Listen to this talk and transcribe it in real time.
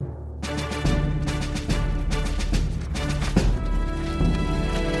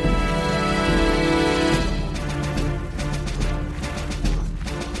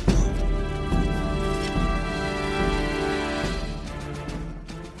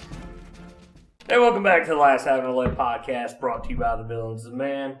Hey, welcome back to the Last Having a Leg podcast, brought to you by the Villains of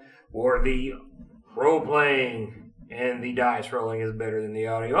Man, where the role-playing and the dice rolling is better than the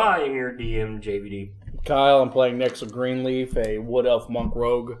audio. I am your DM, JVD. Kyle, I'm playing Nexel Greenleaf, a Wood Elf Monk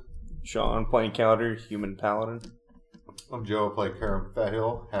Rogue. Sean, playing Kaladir, Human Paladin. I'm Joe, I play Karum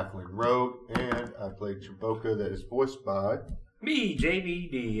Fathill, Halfling Rogue, and I play Chowbooka, that is voiced by... Me,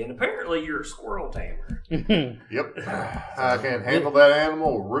 JVD, and apparently you're a squirrel tamer. Yep. I can handle that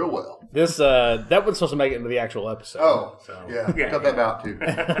animal real well. This that was supposed to make it into the actual episode. Oh, So, yeah. Cut that out, too.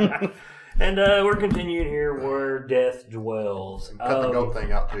 And we're continuing here where death dwells. Cut the goat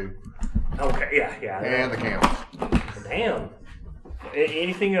thing out, too. Okay, yeah. And the camels. Damn.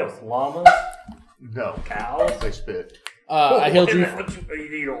 Anything else? Llamas? No. Cows? They spit. I healed you.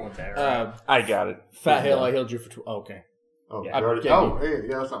 You don't want that, right? I got it. Fat Hill, I healed you for... okay. Oh, Yeah. hey,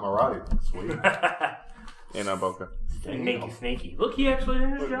 that's not my writing. Sweet. And Boca. Sneaky. Look, he actually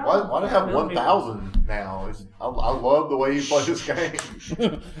did his job. Why do I have 1,000 now? I love the way you play this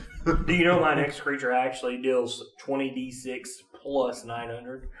game. Do you know my next creature actually deals 20d6 plus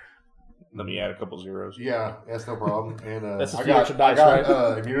 900? Let me add a couple zeros. Yeah, that's no problem. And That's a I few got, extra dice, I got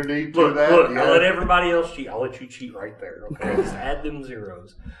right? Immunity to Look, that. I let everybody else cheat. I'll let you cheat right there. Okay, just add them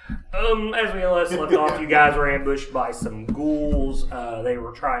zeros. As we last left off, you guys were ambushed by some ghouls. They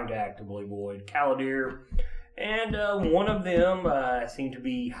were trying to actively avoid Kaladir, and one of them seemed to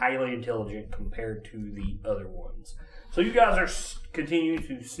be highly intelligent compared to the other ones. So you guys are continuing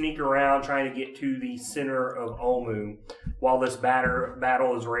to sneak around, trying to get to the center of Omu, while this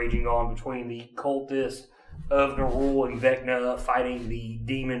battle is raging on between the cultists of Nerul and Vecna fighting the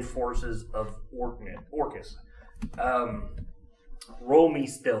demon forces of Orcus. Roll me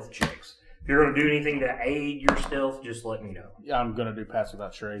stealth checks. If you're going to do anything to aid your stealth, just let me know. Yeah, I'm going to do Pass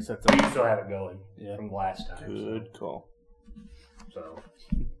Without Trace. That's You still have it going from last time. Good call. So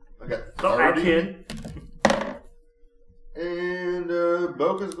I got add 30. 10. And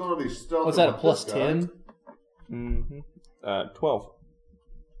Boca's going to be stealthy. What's that, a with plus this guy. 10? Mm-hmm. 12.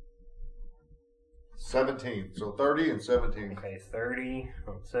 17. So 30 and 17. Okay, 30,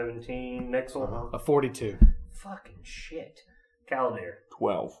 17, Nexel. A 42. Fucking shit. Kaladir.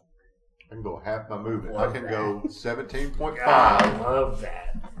 12. I can go half my movement. Love I can that. go 17.5. I love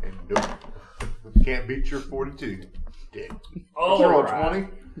that. And nope. Can't beat your 42. Dick. Oh, Roll right. 20.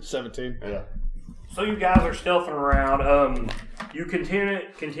 17. Yeah. So you guys are stealthing around. You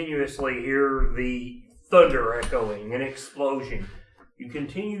continuously hear the thunder echoing, an explosion. You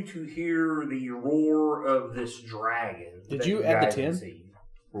continue to hear the roar of this dragon. Did that you add the guys 10? can see.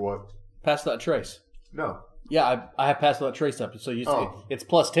 For what? Pass Without Trace. No. Yeah, I have Pass Without Trace up, so Oh. it's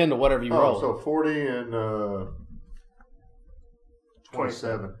plus 10 to whatever you roll. So 40 and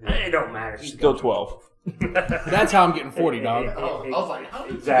 27. Yeah. It don't matter. He's Still got 12. That's how I'm getting 40, dog. Oh, I was like, how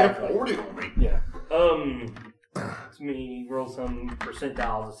did Exactly. you get 40 on me? Yeah. Let me roll some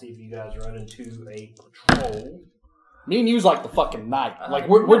percentiles to see if you guys run into a patrol. Me and you's like the fucking night. Like,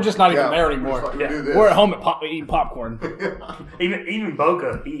 we're just not even there anymore. Just like, Yeah. do this. We're at home eating popcorn. Even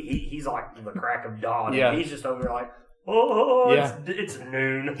Boca, he's like the crack of dawn. Yeah. He's just over there like, oh, Yeah. it's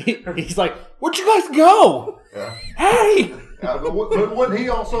noon. He's like, where'd you guys go? Yeah. Hey! But wouldn't he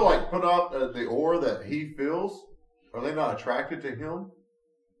also like put out the aura that he feels? Are they not attracted to him?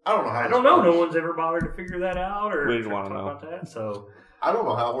 I don't know how. I this don't know. No works. one's ever bothered to figure that out or We didn't talk wanna know. about that. So I don't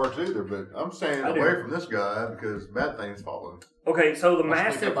know how it works either, but I'm staying I do. away from this guy because bad things follow him. okay, so the Let's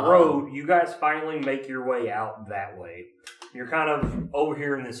think massive about road, you guys finally make your way out that way. You're kind of over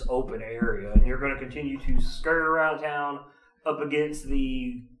here in this open area, and you're going to continue to skirt around town up against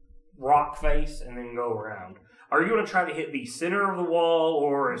the rock face and then go around. Are you going to try to hit the center of the wall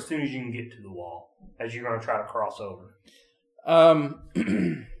or as soon as you can get to the wall as you're going to try to cross over?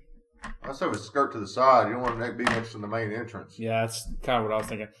 I said we skirt to the side. You don't want to be next to the main entrance. Yeah, that's kind of what I was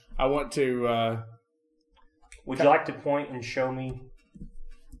thinking. I want to... Would you like to point and show me?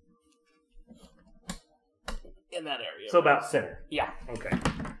 in that area. So about center. Yeah. Okay.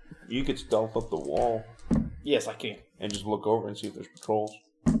 You could stealth up the wall Yes, I can. and just look over and see if there's patrols.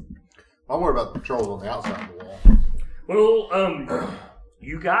 I'm worried about the patrols on the outside of the wall. Well,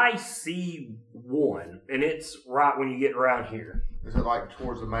 you guys see one, and it's right when you get around here. Is it like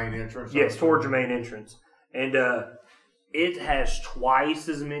towards the main entrance? Yes, towards your main entrance. And it has twice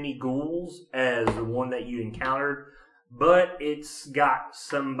as many ghouls as the one that you encountered, but it's got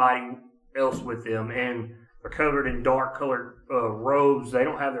somebody else with them, and they're covered in dark-colored robes. They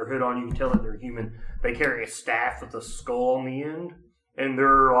don't have their hood on. You can tell that they're human. They carry a staff with a skull on the end, and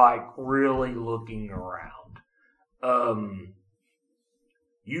they're, like, really looking around.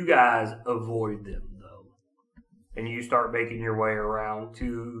 You guys avoid them, though. and you start making your way around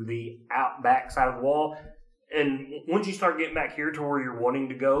to the back side of the wall. And once you start getting back here to where you're wanting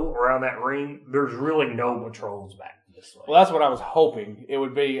to go around that ring, there's really no patrols back this way. Well, that's what I was hoping. It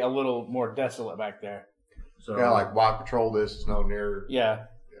would be a little more desolate back there. So, Yeah, like why patrol this? It's no near. Yeah.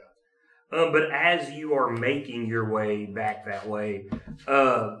 but as you are making your way back that way,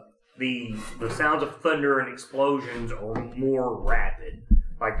 the sounds of thunder and explosions are more rapid,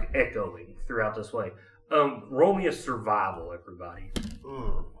 like echoing throughout this way. Roll me a survival, everybody.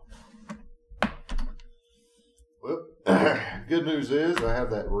 Well, good news is I have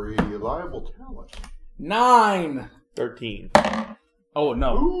that reliable talent. 9. 13. Oh,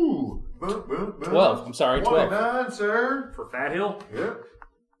 no. Ooh. Boom, boom, boom. 12. I'm sorry, 12. 29, sir. For Fat Hill? Yep.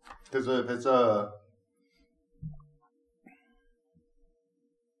 Because if it's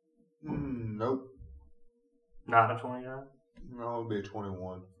nope. Not a 29? No, it'll be a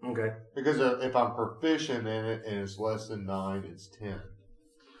 21. Okay. Because if I'm proficient in it and it's less than 9, it's 10.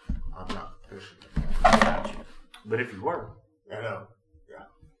 I'm not proficient in that. Gotcha. But if you were. I know. Yeah.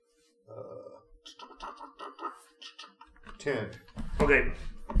 10. Okay.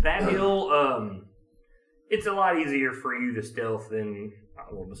 Fat Hill, it's a lot easier for you to stealth than,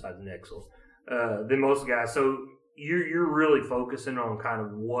 well, besides Nexel, than most guys. So you're really focusing on kind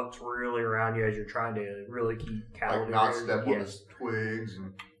of what's really around you as you're trying to really keep Kaladir. Like not step on his twigs.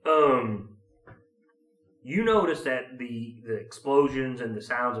 And you notice that the explosions and the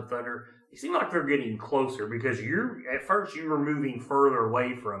sounds of thunder, they seem like they're getting closer because at first you were moving further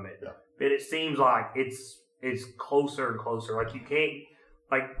away from it. Yeah. But it seems like it's closer and closer. Like you can't,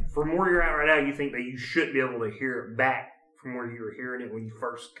 like from where you're at right now, you think that you should be able to hear it back from where you were hearing it when you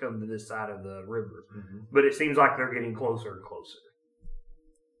first come to this side of the river. Mm-hmm. But it seems like they're getting closer and closer.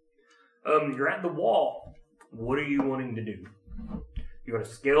 You're at the wall. What are you wanting to do? You want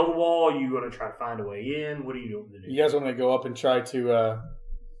to scale the wall? You want to try to find a way in? What are you doing to do? You guys want to go up and try to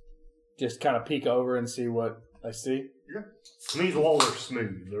just kind of peek over and see what I see? Yeah. These walls are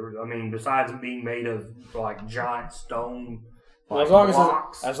smooth. Besides being made of like giant stone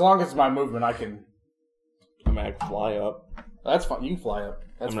blocks. As long as my movement, I can. I mean, I can fly up. That's fine. You can fly up.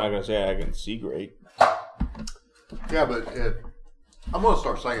 I'm not going to say I can see great. Yeah, but I'm going to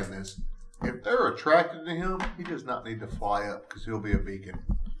start saying this. If they're attracted to him, he does not need to fly up because he'll be a beacon.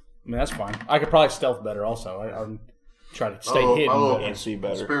 I mean, that's fine. I could probably stealth better also. I'm trying to stay hidden. And see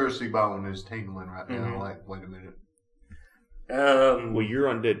better. Conspiracy bone is tingling right now. Mm-hmm. Like, wait a minute. Well, you're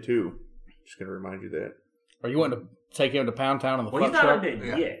undead too. Just going to remind you that. Are you wanting to take him to Pound Town on the fuck truck? Well, he's not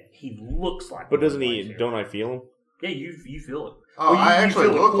undead yet. He looks like But doesn't he? Don't I feel him? Yeah, you feel it. Oh, I actually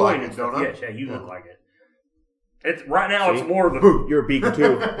look like it, don't I? Yeah, you look like it. It's right now. See? It's more the you're a beacon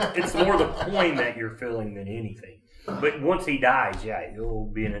too. It's more the coin that you're feeling than anything. But once he dies, yeah,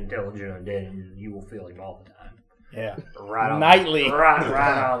 you'll be an intelligent undead, and you will feel him all the time. Yeah, right on, nightly, right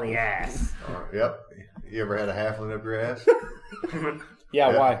on the ass. Yep. You ever had a halfling up your ass?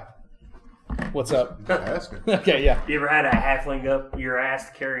 Yeah. Why? What's up? Just asking. Okay, yeah. You ever had a halfling up your ass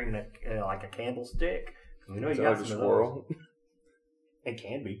carrying like a candlestick? We know you got some squirrel. It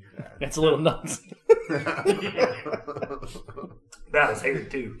can be. It's a little nuts. That is hairy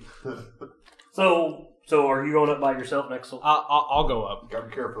too. So are you going up by yourself, Nexel? I'll go up. Gotta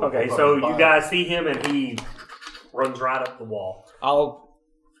be careful. Okay, so you guys see him and he runs right up the wall.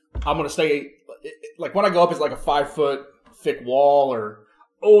 I'm gonna stay. Like when I go up, it's like a 5-foot thick wall, or.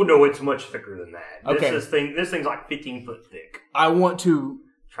 Oh no, it's much thicker than that. Okay. This thing's like 15 foot thick. I want to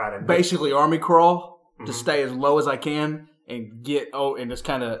try to basically army crawl to stay as low as I can and and just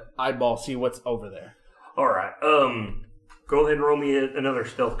kind of eyeball see what's over there. All right. Go ahead and roll me another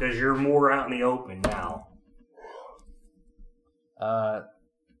stealth because you're more out in the open now.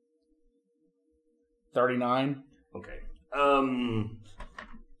 39. Okay.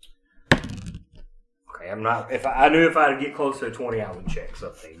 Okay, I'm not. I knew if I'd get close to 20, I would check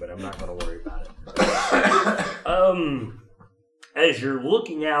something, but I'm not going to worry about it. As you're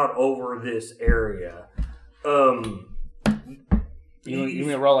looking out over this area, you want me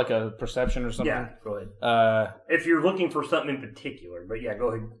to roll like a perception or something? Yeah, go ahead. If you're looking for something in particular, but yeah, go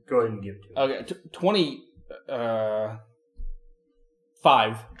ahead and give it to me. Okay, 25.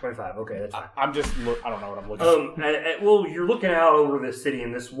 25. Okay, that's fine. I don't know what I'm looking at. Well, you're looking out over this city,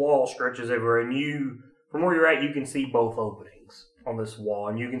 and this wall stretches everywhere, and from where you're at, you can see both openings on this wall,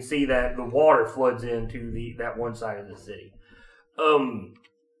 and you can see that the water floods into that one side of the city.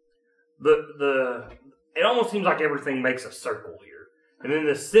 It almost seems like everything makes a circle here, and in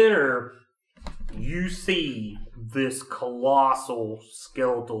the center, you see this colossal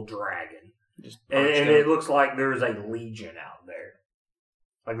skeletal dragon, and it looks like there's a legion out there.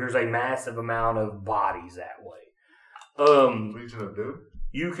 Like there's a massive amount of bodies that way. Legion of Doom?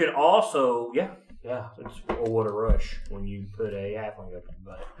 You can also, it's what a rush when you put a halfling up in the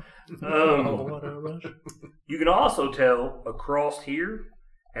butt. What a rush. You can also tell across here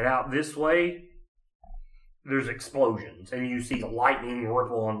and out this way, there's explosions, and you see lightning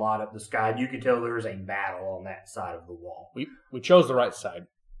ripple and light up the sky. You can tell there's a battle on that side of the wall. We chose the right side.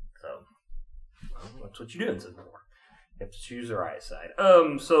 So, that's what you're doing so far. You have to choose the right side.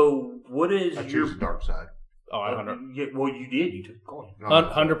 So what is I choose the dark side. Oh, I 100. Well, you did. You took the coin.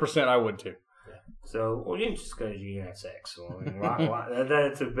 100% I would too. Yeah. So, well, it's just because you had sex. So, I mean, why?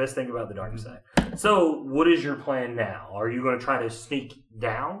 That's the best thing about the dark side. So, what is your plan now? Are you going to try to sneak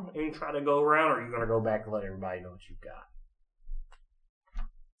down and try to go around, or are you going to go back and let everybody know what you've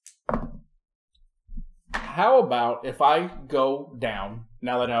got? How about if I go down,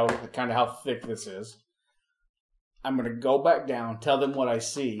 now that I know kind of how thick this is, I'm going to go back down, tell them what I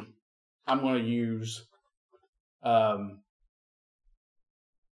see. I'm going to use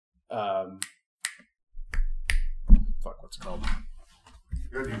what's it called?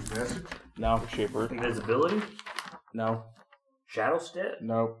 You're going to use message? No. Shaper. Invisibility? No. Shadow step?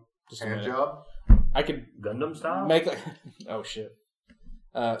 No. Just a Hand minute. job? I could Gundam style? make oh shit.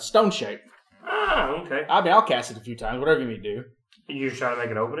 Stone shape. Ah, okay. I mean, I'll cast it a few times, whatever you need to do. You're just trying to make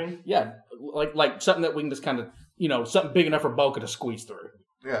an opening? Yeah, like something that we can just kind of, something big enough for Boca to squeeze through.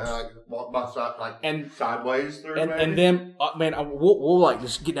 Yeah, like walk by side, like And- sideways through. And then, we'll like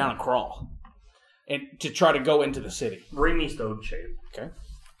just get down and crawl, and to try to go into the city. Bring me stone shape. Okay.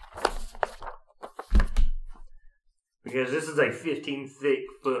 Because this is a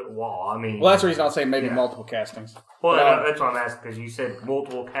 15-foot wall. I mean... Well, that's the reason I'll say maybe Yeah. multiple castings. Well, But, that's what I'm asking, because you said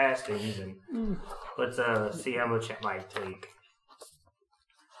multiple castings, and let's see how much it might take.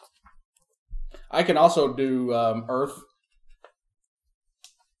 I can also do Earth.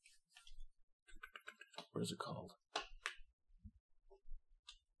 What is it called?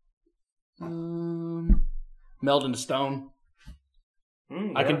 Meld into stone.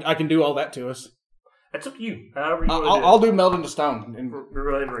 I can do all that to us. That's up to you. However you want to do it. I'll do meld into stone. And Go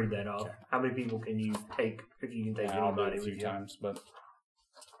ahead and read that off. Okay. How many people can you take, if you can take I'll do anybody it a few with you? times, but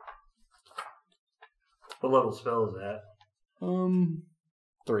What level spell is that?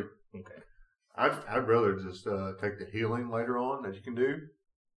 3. Okay. I'd rather just take the healing later on that you can do,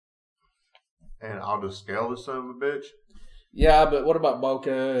 and I'll just scale this son of a bitch. Yeah, but what about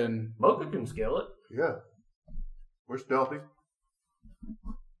Boca and Boca can scale it. Yeah, we're stealthy.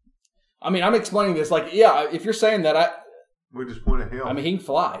 I mean, I'm explaining this like, yeah, if you're saying that, We just point at him. I mean, he can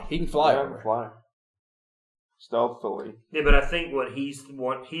fly. He can fly over. Fly. Stealthily. Yeah, but I think what he's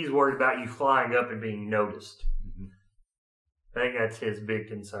worried about you flying up and being noticed. Mhm. I think that's his big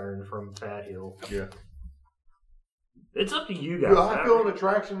concern from Fathill. Yeah. It's up to you guys. Do I feel an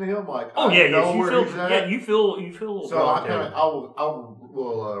attraction to him? Like, Oh I yeah, know yes, you where feel. he's at? Yeah, you feel. So I drawn to him.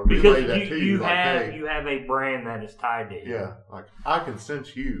 will because relay that to you. you like, have hey, you have a brand that is tied to you. yeah, like I can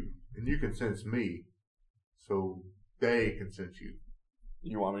sense you, and you can sense me, so they can sense you.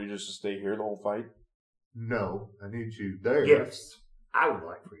 You want me just to stay here the whole fight? No, I need you there. Yes, I would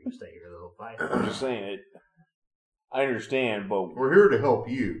like for you to stay here the whole fight. I'm just saying it. I understand, but We're here to help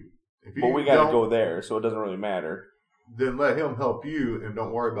you. If you we got to don't, go there, so it doesn't really matter. then let him help you, and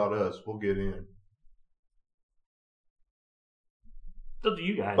don't worry about us. We'll get in. It's up to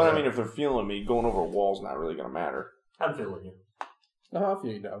you guys. But I mean, if they're feeling me, going over a wall's not really going to matter. I'm feeling you. Oh, I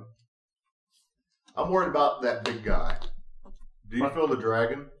feel you, Doug. I'm worried about that big guy. Do you What? feel the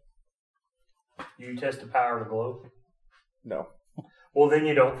dragon? You test the power of the glow. No. Well, then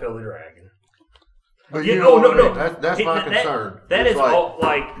you don't feel the dragon. But Yeah, you know oh, no, what I mean? no. That's my concern. That It's is like all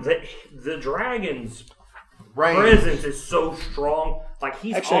like the dragon's range. presence is so strong. Like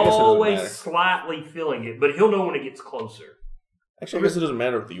he's Actually, I guess it doesn't always matter. slightly feeling it, but he'll know when it gets closer. Actually, I guess it doesn't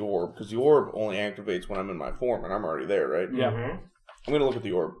matter with the orb, because the orb only activates when I'm in my form, and I'm already there, right? Yeah. Mm-hmm. I'm going to look at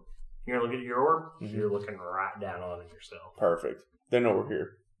the orb. You're gonna look at your orb. Mhm. You're looking right down on it yourself. Perfect. They know we're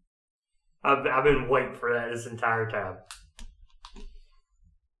here. I've been waiting for that this entire time.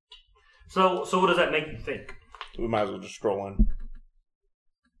 So what does that make you think? We might as well just stroll in.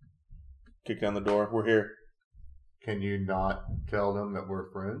 Kick down the door. We're here. Can you not tell them that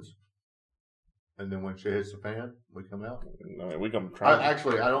we're friends? And then when shit hits the fan, we come out? I mean, we come try. I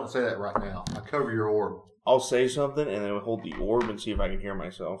don't say that right now. I cover your orb. I'll say something, and then we'll hold the orb and see if I can hear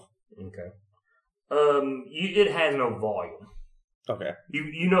myself. Okay. It has no volume. Okay.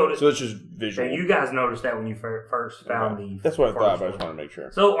 You notice. So it's just visual. You guys noticed that when you first found the. That's what I thought, first but I just one. want to make sure.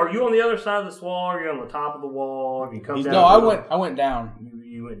 So, are you on the other side of this wall? Are you on the top of the wall? Have you come down? No, I went down.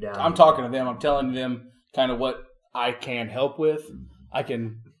 You went down. I'm talking to them. I'm telling them kind of what I can help with. I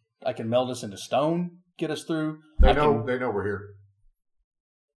can meld us into stone. get us through. They know we're here.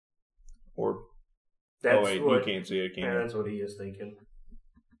 Or That's wait, what, you can't see it, can yeah, you? that's what he is thinking.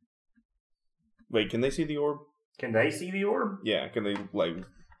 Wait, can they see the orb? Can they see the orb? Yeah, can they, like...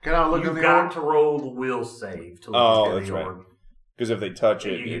 Can I look You've at the got orb? to roll the will save to look Oh, at that's the right. orb. Because if they touch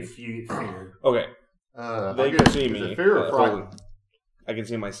it... You get feared. Okay, they can see is me. it fear or frightened? I can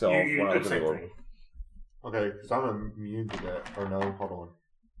see myself You when I look at the same orb. thing. Okay, because I'm immune to that. Or no, hold on.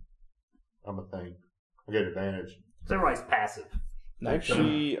 I'm a thing. I get advantage. So everybody's passive.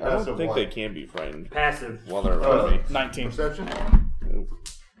 Actually, I That's don't a think what? they can be frightened Passive. while they're around me. 19. Perception?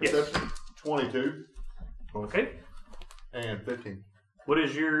 Yes. Perception? 22 Okay. and 15. What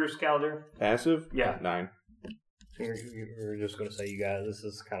is yours, Kaladir? Passive? Yeah. 9. We're just going to say, you guys, this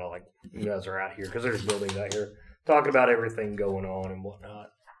is kind of like you guys are out here because there's buildings out here talking about everything going on and whatnot.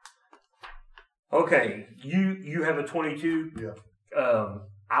 Okay, you have a 22. Yeah.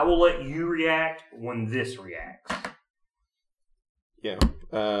 I will let you react when this reacts. Yeah.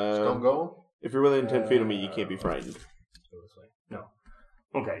 Stone Golem? If you're within 10 feet of me, you can't be frightened. Go this way. No.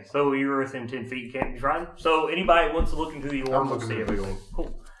 Okay, so you're within 10 feet, you can't be frightened. So anybody that wants to look into the orb I'm will looking see into the everything.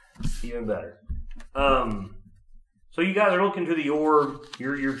 Cool. Even better. So you guys are looking to the orb.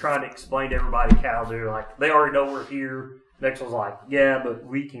 You're trying to explain to everybody, Kaladir, like, they already know we're here. Nexel's like, yeah, but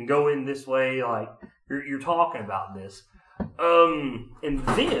we can go in this way. Like, you're talking about this. And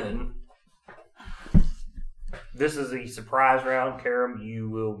then, this is a surprise round, Karam. You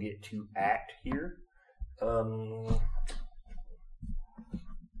will get to act here.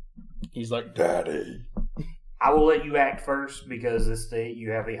 He's like, Daddy. I will let you act first because this thing,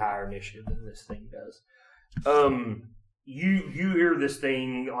 you have a higher initiative than this thing does. You hear this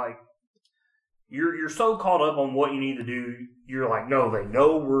thing, like, you're so caught up on what you need to do, you're like, no, they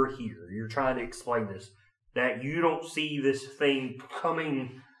know we're here. You're trying to explain this, that you don't see this thing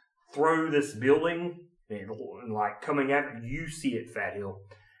coming through this building and like coming after you. See it, Fathill.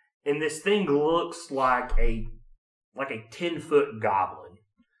 And this thing looks like a 10-foot goblin,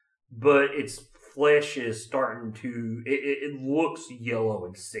 but its flesh is starting to, it looks yellow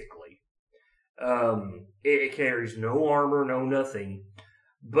and sickly. It carries no armor, no nothing,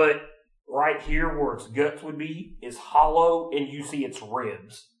 but right here where its guts would be is hollow, and you see its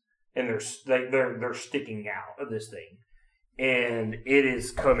ribs, and they're sticking out of this thing, and it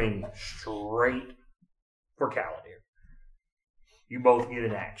is coming straight for Kaladir. You both get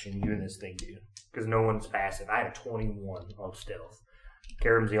an action, you and this thing do, because no one's passive. I had a 21 on stealth.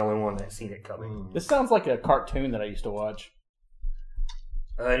 Karam's the only one that's seen it coming. This sounds like a cartoon that I used to watch.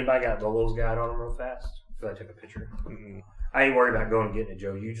 Anybody got Bolo's guide on them real fast? So I took a picture. I ain't worried about going and getting it,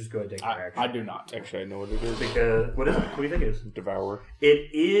 Joe. You just go ahead and take your action. I do not. Actually, I know what it is. Because, what is it? What do you think it is? Devourer. It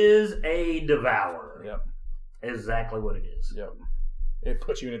is a devourer. Yep. Exactly what it is. Yep. It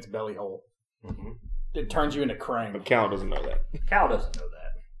puts you in its belly hole. Mm-hmm. It turns you into Krang. But Cal doesn't know that. Cal doesn't know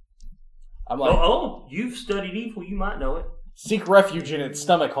that. I'm like, You've studied evil. You might know it. seek refuge in its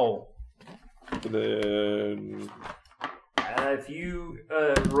stomach hole. If you,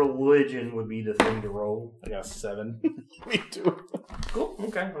 religion would be the thing to roll. I got a 7. Me too. Cool.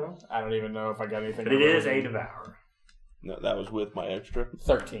 Okay. Well, I don't even know if I got anything. but it is a devourer. No, that was with my extra.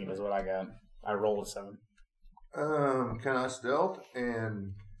 13 is what I got. I rolled a 7. Can I stealth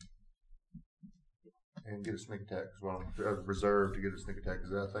and get a sneak attack? Well, I'm reserved to get a sneak attack.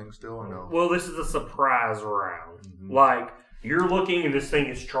 Is that a thing still or no? Well, this is a surprise round. Mm-hmm. Like, you're looking and this thing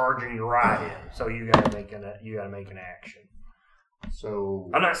is charging you right in. So you gotta make an action. So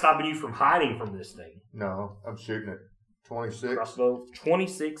I'm not stopping you from hiding from this thing. no, I'm shooting it. 26. Crossbow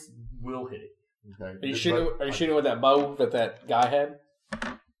 26 will hit it. Okay. Are you shooting with that bow that guy had?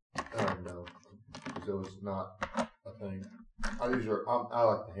 No, because it was not a thing. I like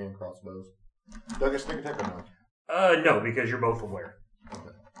the hand crossbows. Do I get sneak attack or no? No, because you're both aware.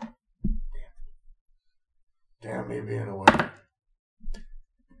 Okay. Damn me being aware.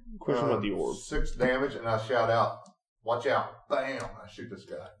 Question about the orb. 6 damage, and I shout out, "Watch out!" Bam! I shoot this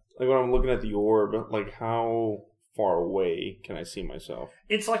guy. Like when I'm looking at the orb, like how far away can I see myself?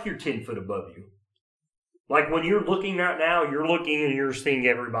 It's like you're 10 foot above you. Like when you're looking right now, you're looking and you're seeing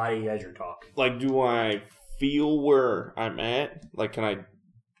everybody as you're talking. Like, do I feel where I'm at? Like, can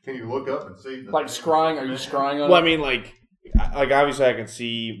you look up and see? Like scrying? Are you scrying on Well, it? I mean, like obviously I can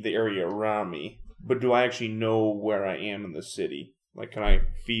see the area around me, but do I actually know where I am in the city? Like, can I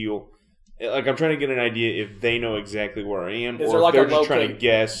feel? Like, I'm trying to get an idea if they know exactly where I am, Is or there if like they're a just trying to locate?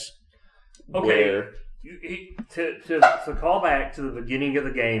 guess where. To call back to the beginning of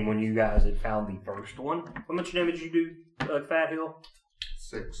the game when you guys had found the first one, how much damage you do, Fathill?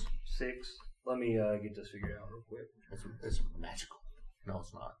 6. 6. Let me get this figured out real quick. It's magical. No,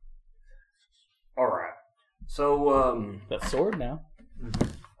 it's not. All right. So, That sword now.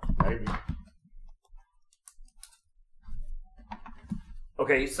 maybe.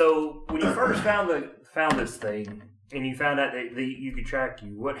 Okay, so when you first found this thing, and you found out that you could track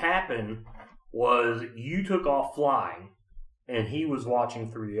you, what happened was you took off flying, and he was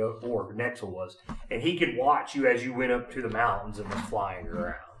watching through the orb. Nexel was, and he could watch you as you went up to the mountains and was flying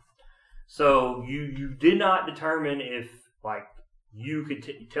around. So you did not determine if you could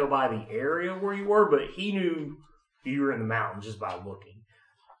tell by the area where you were, but he knew you were in the mountains just by looking.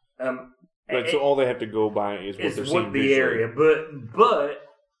 Right, so all they have to go by is what they're seeing the visually. area, but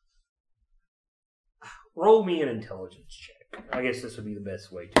roll me an intelligence check. I guess this would be the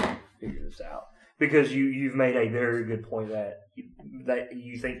best way to figure this out, because you've made a very good point that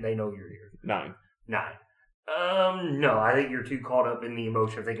you think they know you're here. 9. No, I think you're too caught up in the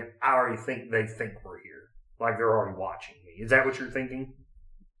emotion of thinking, I already think they think we're here, like they're already watching me. Is that what you're thinking?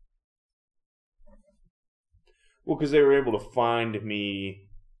 Well, because they were able to find me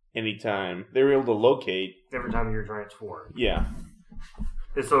anytime. They were able to locate. Every time you're transformed. Yeah.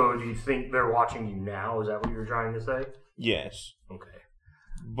 And so do you think they're watching you now? Is that what you're trying to say? Yes. Okay.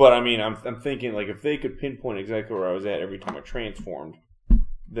 But, I mean, I'm thinking, like, if they could pinpoint exactly where I was at every time I transformed,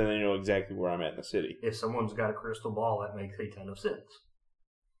 then they know exactly where I'm at in the city. If someone's got a crystal ball, that makes a ton of sense.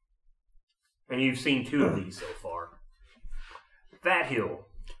 And you've seen 2 of these so far. Fathill.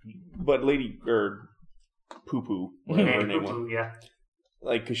 But Lady, Poo Poo, whatever her name was. Poo-poo, yeah.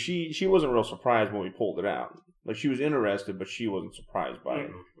 Like, because she wasn't real surprised when we pulled it out. Like, she was interested, but she wasn't surprised by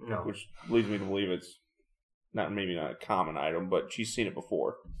it. No. Which leads me to believe it's maybe not a common item, but she's seen it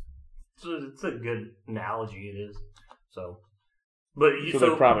before. It's a good analogy, it is. So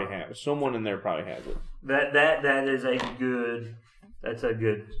they probably have it. Someone in there probably has it. That is a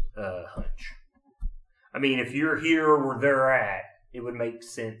good hunch. I mean, if you're here where they're at, it would make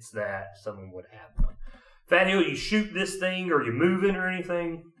sense that someone would have one. Fathill, you shoot this thing, or you moving or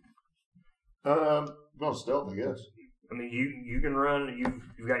anything? Going stealth, I guess. I mean, you can run.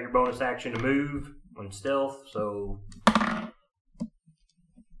 You've got your bonus action to move on stealth, so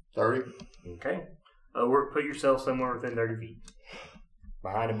 30. Okay. Put yourself somewhere within 30 feet.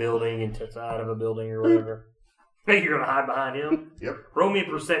 Behind a building, inside of a building, or whatever. Hey, you're going to hide behind him? Yep. Roll me a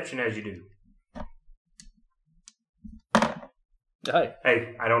perception as you do.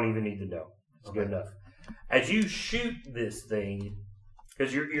 Hey, I don't even need to know. It's good enough. As you shoot this thing,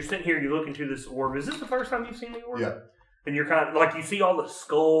 because you're sitting here, you look into this orb. Is this the first time you've seen the orb? Yeah. And you're kind of, like, you see all the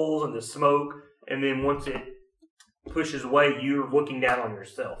skulls and the smoke, and then once it pushes away, you're looking down on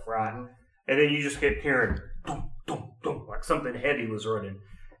yourself, right? Mm-hmm. And then you just kept hearing, dum, dum, dum, like something heavy was running.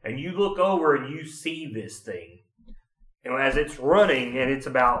 And you look over and you see this thing. And as it's running, and it's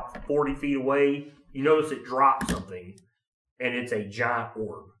about 40 feet away, you notice it drops something. And it's a giant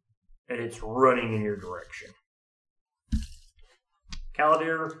orb. And it's running in your direction.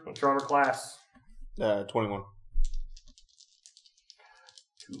 Kaladir, what's your armor class? 21.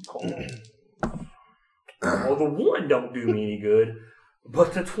 Too cold. Well, the 1 don't do me any good,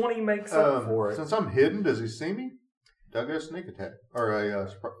 but the 20 makes up for it. Since I'm hidden, does he see me? Do I get a sneak attack? Or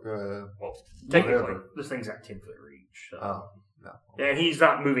well, technically, whatever. This thing's got 10 foot reach. So. Oh, no. And he's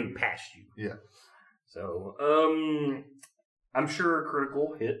not moving past you. Yeah. So, I'm sure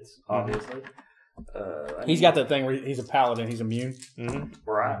critical hits, obviously. He's got that thing where he's a paladin, he's immune. Mm-hmm.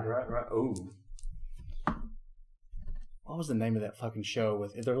 Right. Oh. What was the name of that fucking show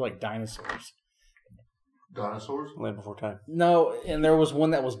with? They're like dinosaurs. Dinosaurs? Land Before Time. No, and there was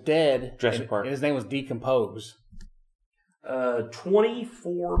one that was dead. Jurassic Park. And his name was Decompose.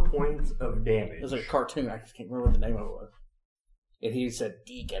 24 points of damage. It was like a cartoon. I just can't remember what the name of it was. And he said,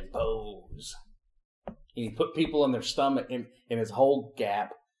 decompose. And he put people in their stomach in his whole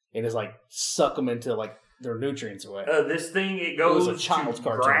gap and just like suck them into like their nutrients away. This thing, it goes a child's to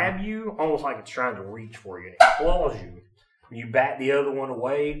cartoon. grab you, almost like it's trying to reach for you. And it claws you. You bat the other one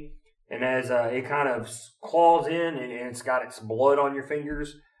away, and as it kind of claws in and it's got its blood on your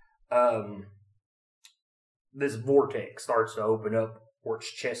fingers, this vortex starts to open up where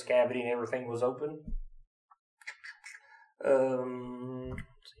its chest cavity and everything was open.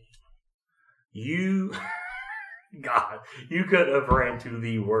 God, you could have ran to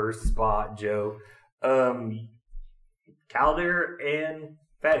the worst spot, Joe. Kaladir and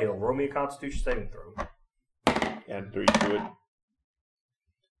Fathill, roll me a Constitution saving throw. Add 3 to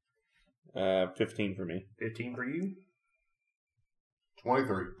it. 15 for me. 15 for you.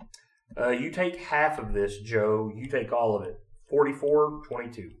 23. You take half of this, Joe. You take all of it. 44,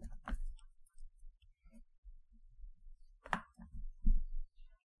 22.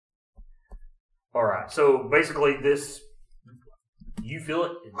 All right. So basically, this you feel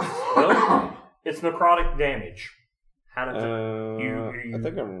it. Well, It's necrotic damage. How does I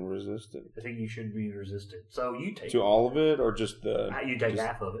think I'm resistant. I think you should be resistant. So you take To all of it, or just the... You take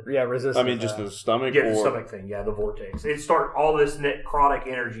half of it. Yeah, resistance. I mean, just the stomach? Yeah, or... the stomach thing. Yeah, the vortex. All this necrotic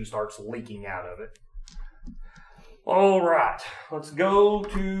energy starts leaking out of it. All right. Let's go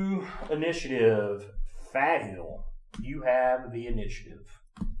to initiative. Fathill, you have the initiative.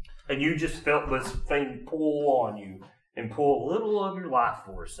 And you just felt this thing pull on you and pull a little of your life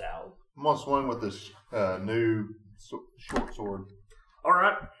force out. I'm going to swing with this new short sword. All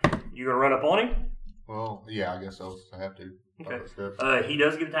right. You going to run up on him? Well, yeah, I guess I have to. Okay. He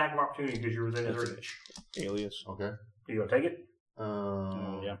does get attack of opportunity because you're within his reach. Alias. Okay. You going to take it?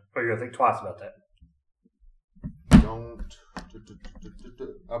 Yeah. Or you're going to think twice about that? Don't.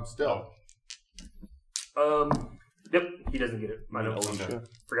 I'm stealth. Yep, he doesn't get it. I know.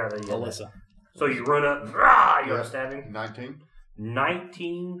 Forgot that he had Alyssa. that. So you run up, you want to stab him? 19.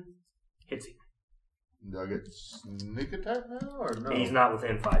 19 hits him. Do I get sneak attack now, or no? He's not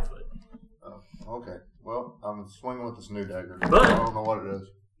within 5 foot. Oh, okay. Well, I'm swinging with this new dagger. But I don't know what it is.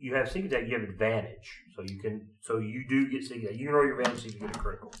 You have sneak attack, you have advantage. So you do get sneak attack. You can roll your advantage so you can get a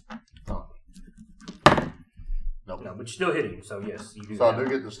critical. Oh. Nope. No, but you still hit him, so yes, you do. So I do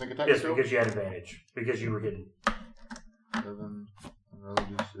get the sneak attack Yes, still? because you had advantage. Because you were hidden. 7, another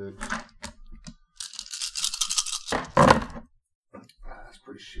d6. That's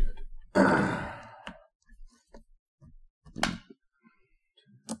pretty shit.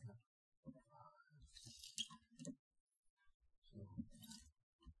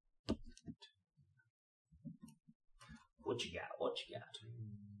 What you got?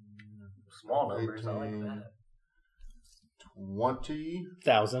 Small numbers, 18, I like that.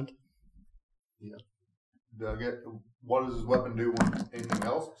 20,000. Yeah. Do I get? What does his weapon do when anything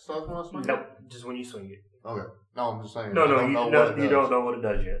else stuff when I swing? Nope, just when you swing it. Okay. No, I'm just saying. You don't know what it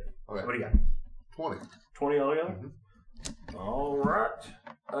does yet. Okay. What do you got? 20. 20 altogether? Mm-hmm. All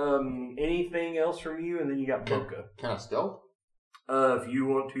right. Anything else from you? And then you got Boka. Can I stealth? If you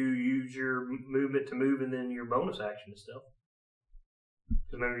want to use your movement to move and then your bonus action to stealth.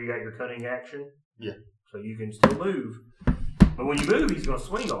 Remember you got your cunning action? Yeah. So you can still move. But when you move, he's going to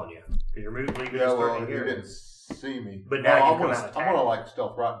swing on you. Because you're moving, leaving his he area. didn't see me. But now you come out I'm going to like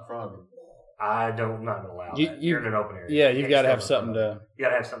stealth right in front of him. I'm not going to allow that. You're in an open area. Yeah, you've got to have something to... You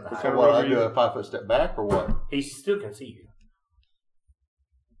got to have something to hide. So what, I do a 5-foot step back or what? He still can see you.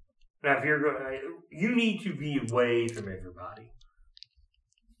 Now, if you're going you need to be away from everybody.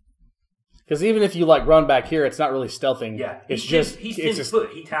 Because even if you like run back here, it's not really stealthing. Yeah, he's 10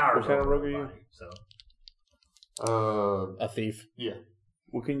 foot. He towers. What kind of rogue are you? So a thief. Yeah.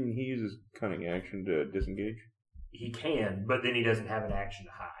 Well, can he use his cunning action to disengage? he can, but then he doesn't have an action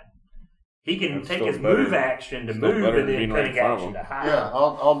to hide. He can That's take still his better. move action to Still move better and than then being right cunning in front of action him. to hide. Yeah,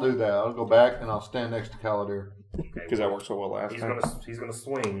 I'll do that. I'll go back and I'll stand next to Kaladir. Because that worked so well last He's time. gonna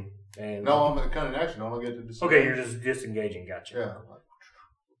swing. And No, I'm at cunning action. I don't get to disengage. okay, you're just disengaging. Gotcha.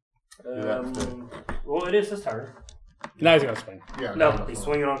 Yeah. Well, it is his turn. Now he's going to swing. Yeah. No, he's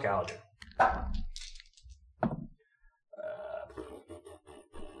swinging on Kaladir.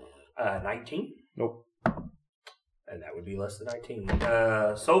 19. Nope. And that would be less than 19.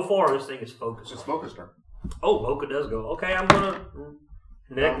 So far, this thing is focused. It's Focus turn. Oh, Boka does go. Okay, I'm going to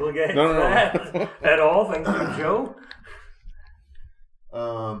negligate No. that at all. Thanks to Joe.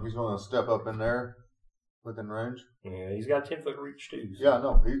 He's going to step up in there within range. Yeah, he's got a 10-foot reach, too. So. Yeah,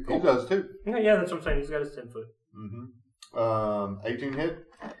 no, he does too. Yeah, that's what I'm saying. He's got his 10-foot. Mm-hmm. 18 hit.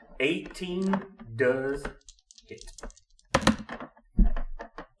 18 does hit.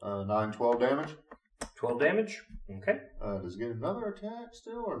 9, 12 damage. 12 damage. Okay. Does he get another attack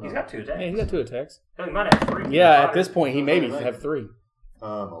still or no? He's got 2 attacks. Yeah, he's got 2 attacks. Hell, he might have 3. Yeah, at this point, he maybe have 3.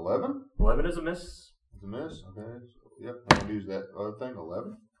 11? 11 is a miss. It's a miss. Okay. Yep. I'm going to use that other thing.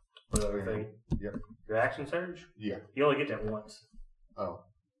 11. What other thing? Yep. Your action surge? Yeah. You only get that once. Oh.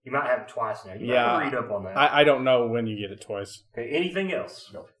 You might have it twice now. You Yeah. have to read up on that. I don't know when you get it twice. Okay, anything else?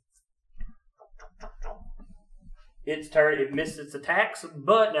 No. Its turn, it missed its attacks,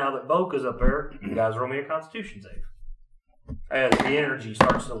 but now that Boka's up there, you guys roll me a Constitution save. As the energy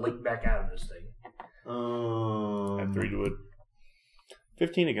starts to leak back out of this thing. Add 3 to it.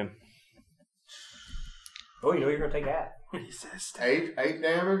 15 again. Oh, you know you're going to take that. 8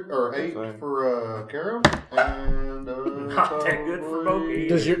 damage, or 8 for Karum, and Not that good for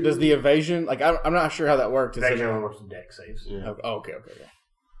Boka. Does the evasion, like, I'm not sure how that worked. Is Evasion it only works with deck saves. Yeah. Oh, okay.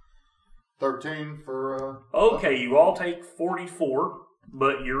 13 for Okay, you all take 44,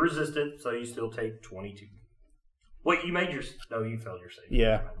 but you're resistant, so you still take 22. Wait, you made your... No, you failed your save.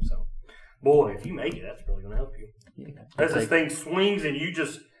 Yeah. So, boy, if you make it, that's really going to help you. Yeah. As this thing swings and you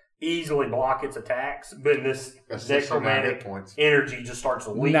easily block its attacks, but this That's 69 hit necromantic points. energy just starts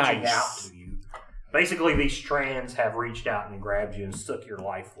leaching Nice. out to you. Basically, these strands have reached out and grabbed you and sucked your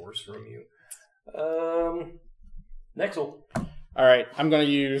life force from you. Nexel. All right, I'm going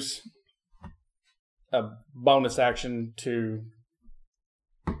to use a bonus action to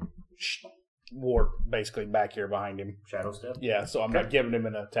warp basically back here behind him. Shadow Step. Yeah, so I'm not giving him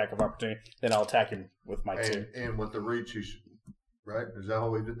an attack of opportunity. Then I'll attack him with my two. And with the reach, you should, right? Is that how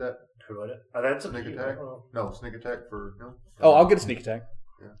we did that? Who would it? Oh, that's Sneak attack? No, sneak attack for no. Oh, I'll get a sneak attack.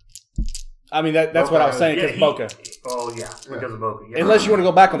 Yeah. I mean, that's what I was saying because Boca. Oh, yeah, because of Boca. Yeah. Unless you want to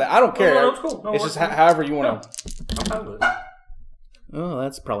go back on that. I don't care. No, it's cool. No, it's just however you want to. I'm fine with it. Oh,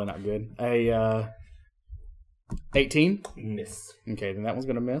 that's probably not good. A 18? Miss. Okay, then that one's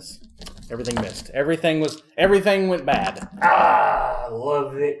going to miss. Everything missed. Everything went bad. Ah,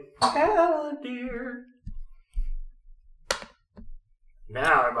 love it. Kaladir.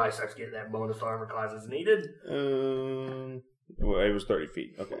 Now everybody starts getting that bonus armor class as needed. Well, it was 30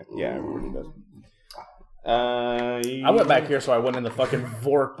 feet. Okay. Yeah, everybody does. I went back here so I went in the fucking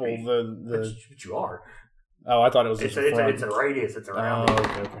Vorpal. But you are. Oh, I thought it was It's just a radius. It's around.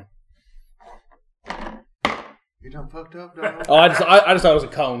 Oh, okay. You done fucked up, dog? Oh, I just thought it was a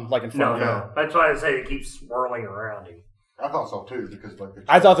cone, like in front of him. No. That's why I say it keeps swirling around him. I thought so too because like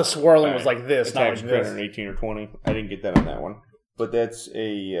I thought the swirling was like this, not Attack like this. 18 or 20. I didn't get that on that one. But that's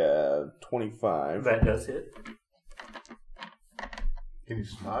a 25. That does hit. Can you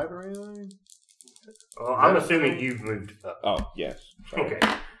smite or anything? Well, I'm assuming you've moved up. Oh, yes. Sorry. Okay.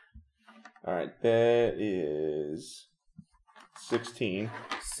 All right. That is 16.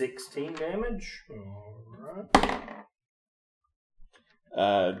 16 damage.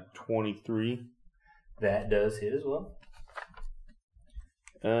 Alright. 23. That does hit as well.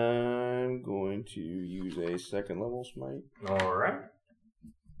 I'm going to use a second level smite. Alright.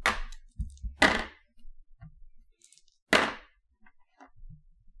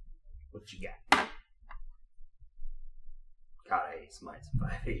 What you got? God, I hate smites in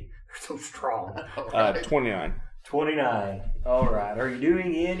 5e. They're so strong. 29. 29. Alright. Are you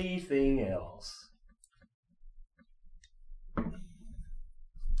doing anything else?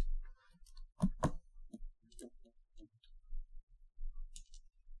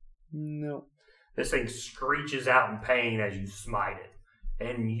 No. This thing screeches out in pain as you smite it.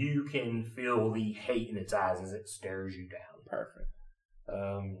 And you can feel the hate in its eyes as it stares you down. Perfect.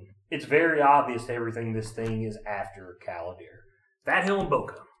 It's very obvious to everything this thing is after Kaladir. Fathill and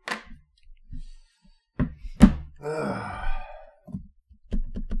Boca. I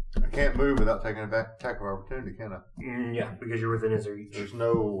can't move without taking a back attack of opportunity, can I? Yeah, because you're within his reach. There's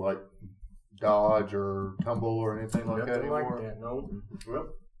no like dodge or tumble or anything like that Nothing anymore. like that, no. Well,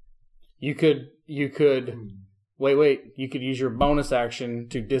 You could wait. You could use your bonus action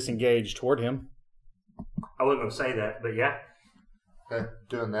to disengage toward him. I wasn't going to say that, but yeah. okay,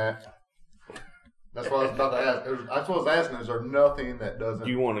 doing that. That's what I was about to ask. That's what I was asking. Is there nothing that doesn't?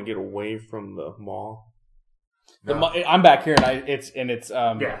 Do you want to get away from the maw? No. I'm back here, and it's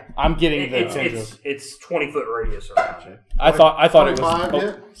Yeah. I'm getting the It's 20-foot radius around you. I thought it was. 25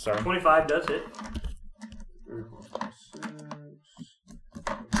 hit? Sorry. 25 does hit. 3, 4, 5, 6,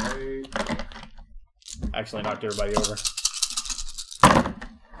 8. Actually knocked everybody over.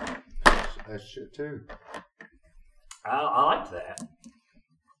 That's shit too. I like that.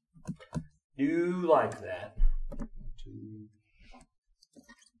 Do like that.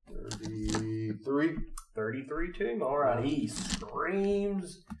 33. 33 to him. All right. He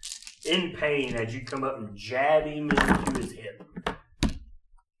screams in pain as you come up and jab him into his hip.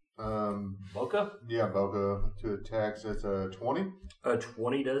 Boca? Yeah, Boca. 2 attacks. That's a 20. A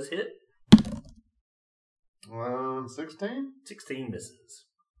 20 does hit. 16. 16 misses.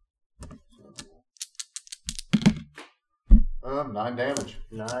 9 damage.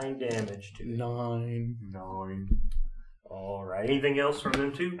 9 damage to him. 9. 9. All right. Anything else from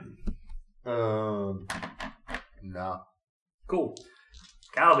them two? Nah. Cool.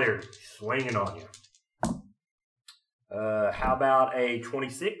 Kaladir swinging on you. How about a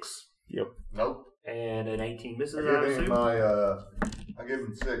 26 Yep. Nope. and an 18 misses? I I give him assume? I give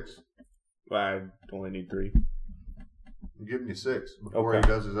him 6. I only need 3. I'm giving you 6 before Okay.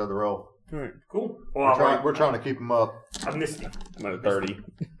 he does his other roll. All right. Cool. Well, We're trying to keep him up. I missed him. I'm at a 30.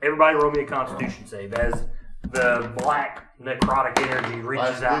 Everybody roll me a Constitution save as the black necrotic energy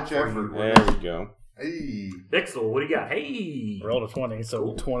reaches Last out ditch for effort. you. There we go. Hey. Nexel, what do you got? Hey. Rolled a 20, so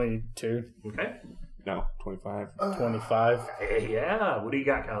Cool. 22, Okay. No, 25. 25. Hey, yeah. What do you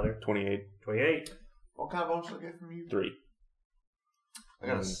got, Kaladir? 28. 28. What kind of bonus did I get from you? 3. I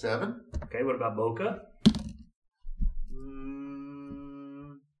got a 7. Okay. What about Boca?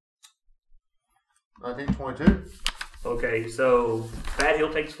 19, 22. Okay, so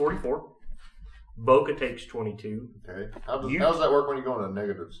Fathill takes 44. Boca takes 22. Okay. How does that work when you go into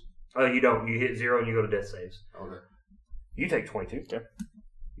negatives? You don't. You hit 0 and you go to death saves. Okay. You take 22. Okay.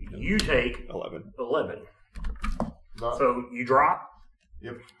 You take 11. 11. Not- So you drop.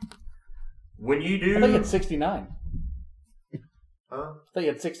 Yep. When you do, I think it's 69. Huh? I think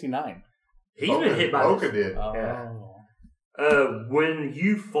it's 69. he's been hit by Boca this. did. Oh. Yeah. When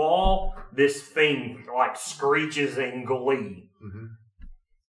you fall, this thing like screeches in glee. Mm-hmm.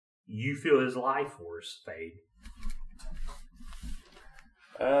 You feel his life force fade.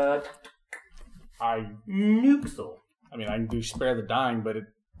 Nukesel. I mean, I can do spare the dying, but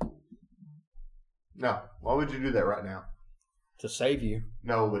No. Why would you do that right now? to save you.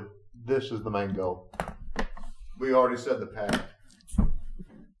 No, but this is the main goal. We already said the path.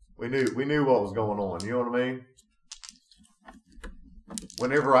 We knew what was going on. You know what I mean?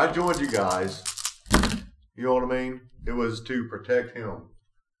 Whenever I joined you guys, you know what I mean? It was to protect him.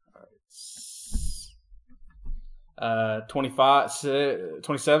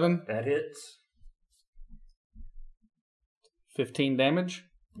 27, That hits. 15 damage.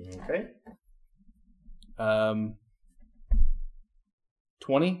 Okay.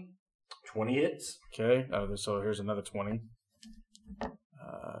 20. 20 hits. Okay. Oh, so here's another 20.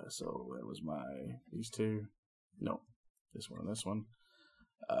 So that was these two. No, this one and this one.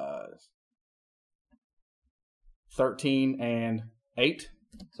 13 and 8.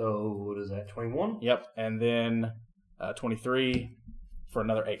 So what is that? 21. Yep. And then 23 for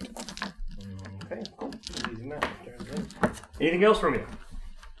another 8. Okay. Cool. Easy math. Anything else from you?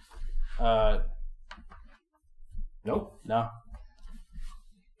 Nope. No.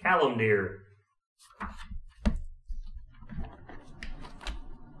 Kaladir.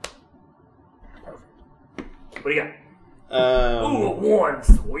 What do you got? Ooh, a 1.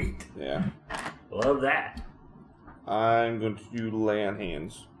 Sweet. Yeah. Love that. I'm going to do lay on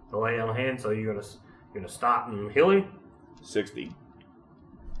hands. The lay on hand, so you're gonna stop and heal him. 60.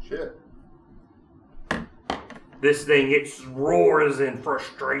 Shit. This thing, it roars in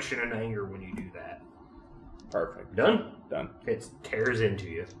frustration and anger when you do that. Perfect. Done? Done. It tears into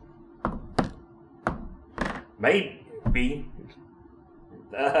you. Maybe.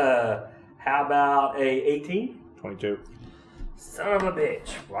 How about a 18? 22. Son of a bitch.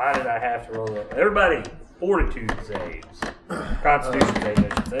 Why did I have to roll that? Everybody, fortitude saves. Constitution saves,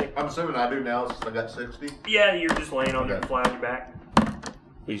 I should say. I'm assuming I do now since I got 60. Yeah, you're just laying on your Okay. fly on your back.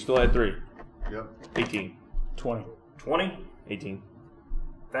 But you still had 3. Yep. 18. 20. 20. 18.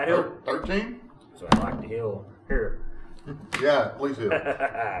 That hill. 13? So I like to heal. Here. Yeah, please do.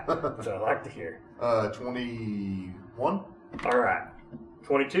 So I like to hear. 21? Alright.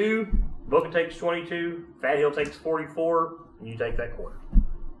 22. Boca takes 22. Fat Hill takes 44. And you take that quarter.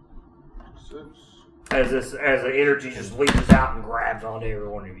 6. As the energy just leaches out and grabs onto every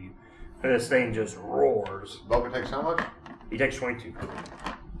one of you. And this thing just roars. Boca takes how much? He takes 22.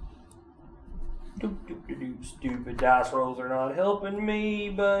 Stupid dice rolls are not helping me,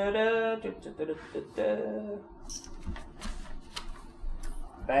 but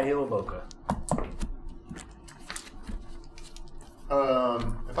Fat Hill or Boca?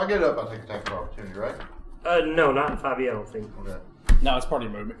 If I get up, I take attack of opportunity, right? No, not in 5e, I don't think. Okay. No, it's part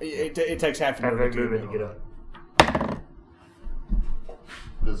of your movement. It takes half your Have a movement. movement to get up.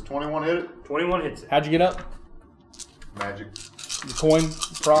 Does 21 hit it? 21 hits it. How'd you get up? Magic. The coin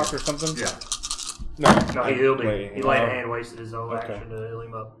proc or something? Yeah. No. No, he healed him. Wait, He laid a hand, wasted his own Okay. action to heal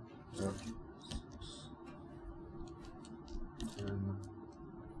him up. Yep. 10,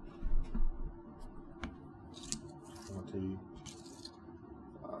 20,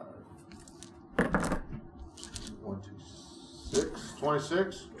 26.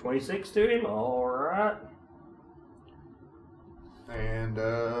 26. 26 to him. All right. And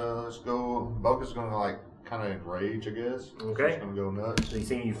let's go. Boca's gonna like kind of enrage, I guess. Okay. She's gonna go nuts. So he's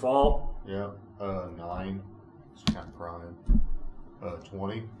seen you fall. Yeah. 9. It's kind of crying.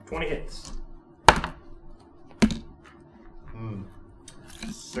 20. 20 hits.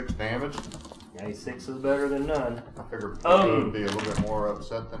 6 damage. Yeah, 6 is better than none. I figured Boca would be a little bit more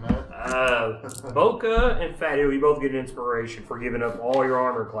upset than that. Boca and Fat Hill, you both get an inspiration for giving up all your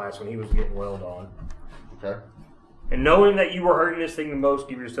armor class when he was getting welled on. Okay. And knowing that you were hurting this thing the most,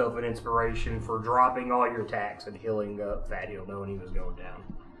 give yourself an inspiration for dropping all your attacks and healing up Fat Hill, knowing he was going down.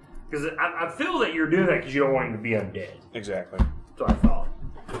 Because I feel that you're doing that because you don't want him to be undead. Exactly. That's what I thought.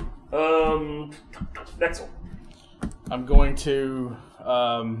 Nexel. I'm going to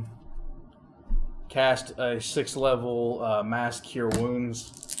cast a 6th level Mass Cure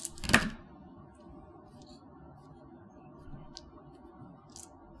Wounds.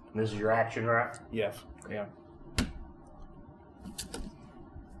 This is your action, right? Yeah. Yeah.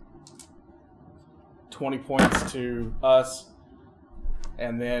 20 points to us,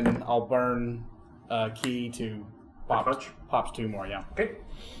 and then I'll burn key to pops 2 more. Yeah. Okay.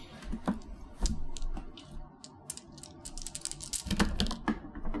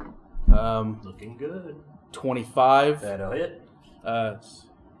 Looking good. 25. That'll hit. Uh,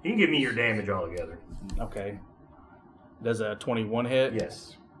 You can give me your damage altogether. okay. Does a 21 hit?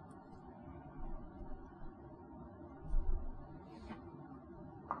 Yes.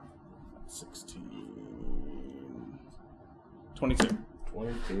 $16. 22.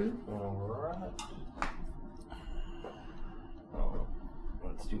 22. Alright. Oh,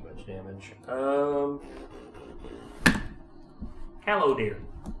 that's too much damage. Kaladir.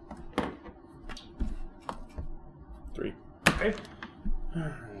 3. Okay.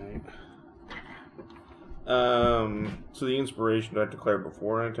 Alright. So the inspiration, do I declare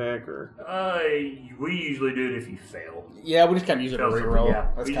before an attack, or? We usually do it if you fail. Yeah, we just kind of use it to reroll. Yeah,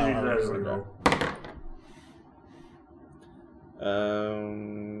 That's we kind of how usually we do that as a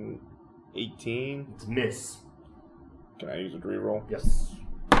reroll. 18. It's miss. Can I use it to reroll? Yes.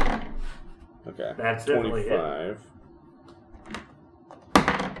 Okay. That's definitely 25.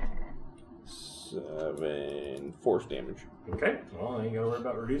 7 force damage. Okay. Well, I ain't gotta worry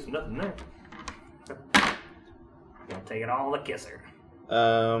about reducing nothing there. Gonna take it all to kisser.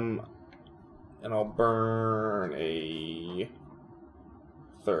 And I'll burn a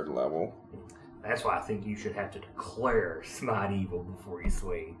 3rd level. That's why I think you should have to declare Smite Evil before you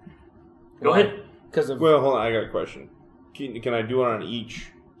swing. Go ahead. Because of Well, hold on, I got a question. Can I do it on each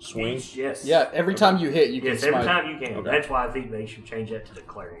swing? Yes. yeah, every time you hit, you can Yes, every smite. time you can. Okay. That's why I think they should change that to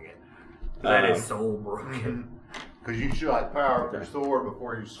declaring it. That is soul broken. Because you should like power up your sword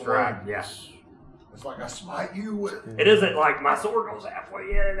before you swing. Right, yes. It's like I smite you with. It isn't like my sword goes halfway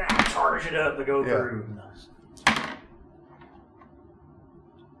in and I charge it up to go Yeah. through.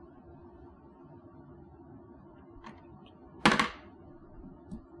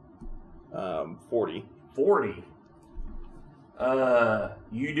 40. 40.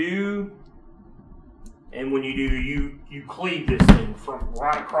 You do, and when you do, you cleave this thing from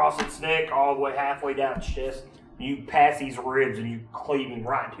right across its neck all the way halfway down its chest. You pass these ribs and you cleave him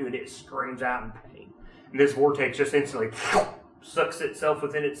right into it. It screams out in pain. And this vortex just instantly sucks itself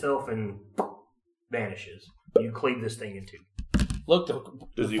within itself and vanishes. You cleave this thing in two. Look,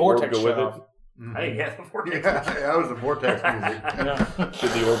 Does the the orb vortex go with shut it? off. I didn't have the vortex. Yeah, that was the vortex music. Yeah.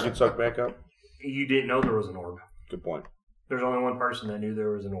 Should the orb get sucked back up? You didn't know there was an orb. Good point. There's only one person that knew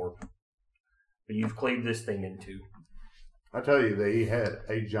there was an orb. But you've cleaved this thing in two. I tell you, they had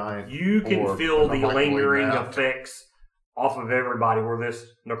a giant. You can orb. feel the I'm like, lingering wait, now. effects off of everybody where this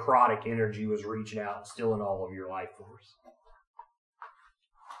necrotic energy was reaching out and stealing all of your life force.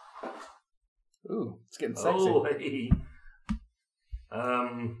 Ooh, it's getting sexy. Oh, hey.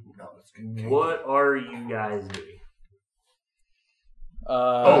 What are you guys doing?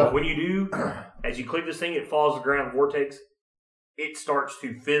 When you do, as you click this thing, it falls to the ground, vortex, it starts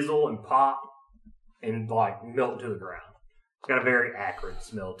to fizzle and pop and like melt to the ground. It's got a very acrid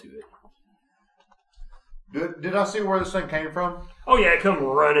smell to it. Did I see where this thing came from? Oh yeah, it come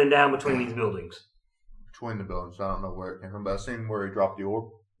running down between these buildings. Between the buildings. I don't know where it came from, but I seen where he dropped the orb.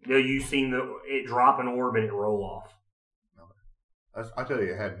 Yeah, you seen it drop an orb and it roll off. I tell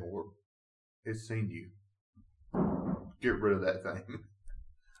you, it had an orb. It's seen you. Get rid of that thing.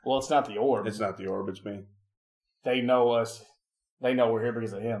 Well, it's not the orb. It's not the orb, it's me. They know us. They know we're here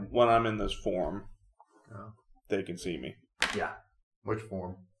because of him. When I'm in this form, Oh. they can see me. Yeah. Which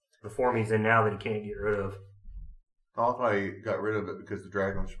form? The form he's in now that he can't get rid of. Oh, I thought he got rid of it because the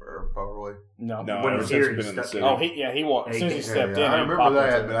dragon was far away. No. No, When ever he's since here, I've been he's in the stuck city. Oh, he walked. As soon as he Yeah, stepped in, I he remember popped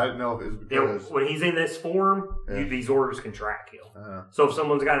that, into but it. I didn't know if it was because. When he's in this form, Yeah. these orbs can track him. So if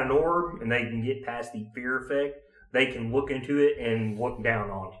someone's got an orb and they can get past the fear effect, they can look into it and look down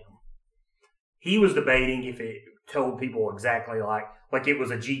on him. He was debating if it told people exactly like it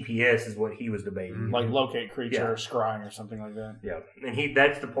was a GPS is what he was debating. Like locate creature Yeah. or scrying or something like that. Yeah, and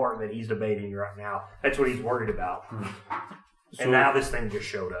that's the part that he's debating right now. That's what he's worried about. So, And now this thing just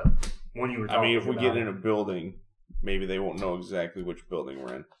showed up when you were talking I mean, if we about get it. in a building, maybe they won't know exactly which building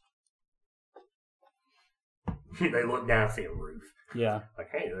we're in. They look down and see a roof. Yeah. Like,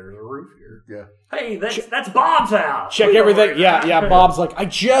 hey, there's a roof here. Yeah. Hey, that's Bob's house. Check We don't everything. worry Yeah, about yeah. it. Bob's like, I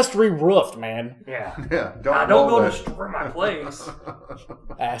just re-roofed, man. Yeah. Yeah. Don't blow go that. destroy my place.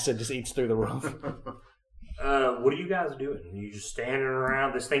 Acid just eats through the roof. What are you guys doing? You just standing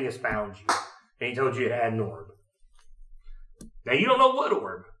around? This thing has found you. And he told you it had an orb. Now, you don't know what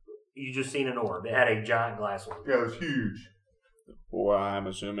orb. You just seen an orb. It had a giant glass orb. Yeah, it was huge. Well, I'm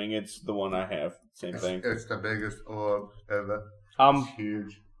assuming it's the one I have. Same thing. It's the biggest orb ever. It's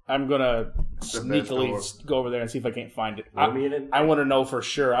huge. I'm gonna The sneakily best go over there and see if I can't find it. Roll me in I want to know for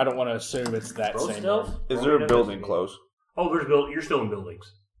sure. I don't want to assume it's that Roll same stealth? one. Is Roll there me a an building investigate. close? Oh, you're still in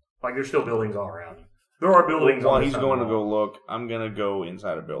buildings. Like, there's still buildings all around you. There are buildings While on he's this going side to of the go look, I'm going to go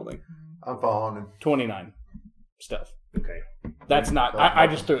inside a building. I'm following him. 29 stealth. wall. Okay. That's not. I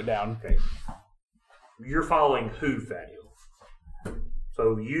just threw it down. Okay. You're following who, Fathill?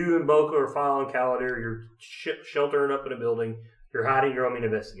 So you and Boca are following Kaladir. You're sheltering up in a building. You're hiding your own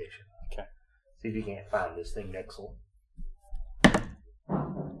investigation. Okay. See if you can't find this thing, Nexel.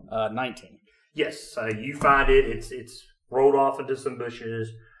 19. Yes, you find it. It's rolled off into some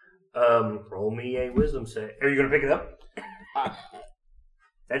bushes. Roll me a wisdom set. Are you going to pick it up?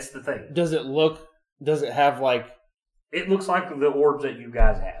 That's the thing. Does it have like? It looks like the orbs that you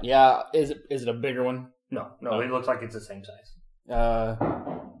guys have. Yeah. Is it a bigger one? No, it looks like it's the same size. Yeah.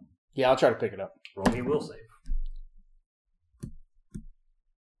 I'll try to pick it up. Roll me a will save.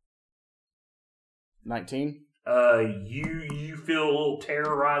 19. You feel a little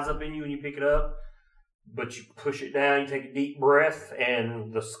terror rise up in you when you pick it up, but you push it down. You take a deep breath,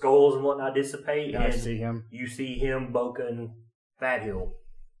 and the skulls and whatnot dissipate. And I and see him. You see him, Boca, and Fathill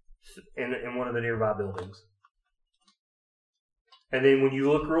in one of the nearby buildings. And then when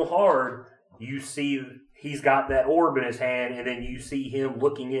you look real hard, you see he's got that orb in his hand, and then you see him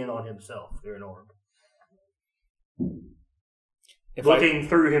looking in on himself through an orb. Looking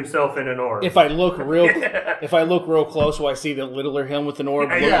through himself in an orb. If I look real close, will I see the littler him with an orb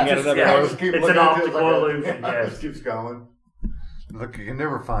looking Yeah, at just- another yeah, orb? Just keep It's looking an at it optical like illusion, It yes. just keeps going. Look, you can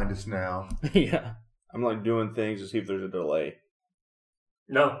never find us now. Yeah. I'm like doing things to see if there's a delay.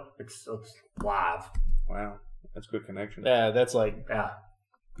 No, it's live. Wow. That's good connection. Yeah, that's like Yeah,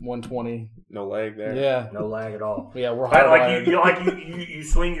 120. No lag there. Yeah. no lag at all. Yeah, we're Like you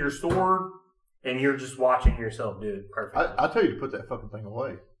swing your sword, and you're just watching yourself do it perfectly. I tell you to put that fucking thing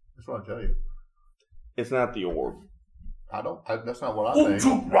away. That's what I tell you. It's not the orb. That's not what I think.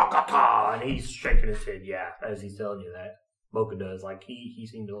 Uchuk Rakata, and he's shaking his head. Yeah, as he's telling you that, Boca does. Like he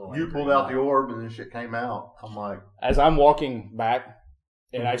seemed a little. You angry pulled out about the it. orb and then shit came out. I'm like, As I'm walking back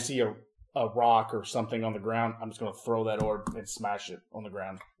and I see a rock or something on the ground, I'm just going to throw that orb and smash it on the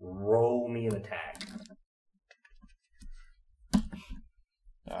ground. Roll me an attack.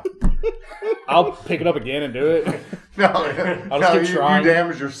 Yeah. I'll pick it up again and do it. no, I'll just keep you trying.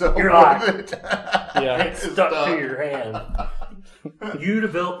 damage yourself You're with like- it. Yeah. It's stuck to your hand. You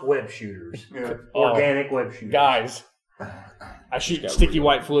develop web shooters, Yeah. organic web shooters. Guys, I shoot sticky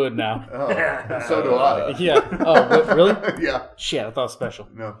white fluid now. Oh, so do I. Yeah. Oh, what, really? Yeah. Shit, I thought it was special.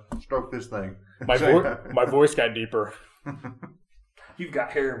 No, stroke this thing. My voice got deeper. You've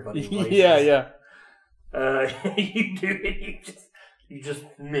got hair in funny places. Yeah, yeah. You do it. You just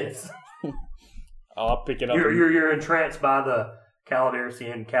miss. Oh, I'll pick it up. You're entranced by the Kaladir,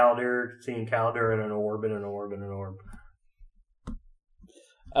 seeing Kaladir in an orb, in an orb, in an orb.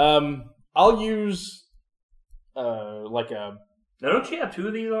 I'll use like a. Now, don't you have two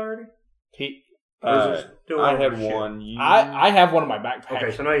of these already? I had one. I have one in my backpack.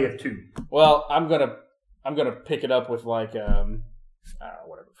 Okay, so now you have two. Well, I'm gonna pick it up with like I don't know,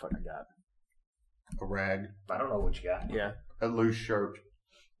 whatever the fuck I got. A rag. I don't know what you got. Yeah. A loose shirt.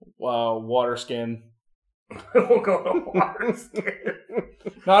 Water skin. We'll go to water skin.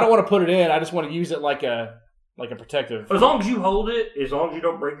 No, I don't want to put it in. I just want to use it like a protective. As long as you hold it, as long as you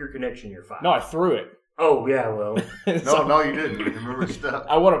don't break your connection, you're fine. No, I threw it. Oh yeah, well. So No, you didn't. You remember stuff.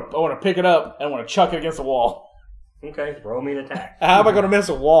 I want to pick it up and I want to chuck it against the wall. Okay, roll me an attack. How am I going to miss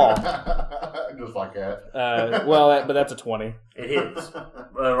a wall? Just like that. But that's a 20. It hits.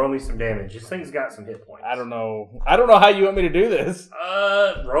 Roll me some damage. This thing's got some hit points. I don't know how you want me to do this.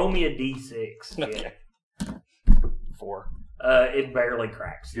 Roll me a d6. Yeah. Okay. 4. It barely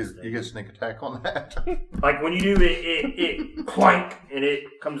cracks. You get sneak attack on that. Like when you do it clank and it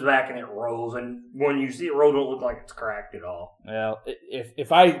comes back and it rolls. And when you see it roll, it don't look like it's cracked at all. Well,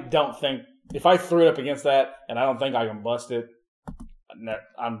 if I threw it up against that and I don't think I can bust it, no,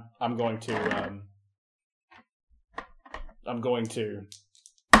 I'm going to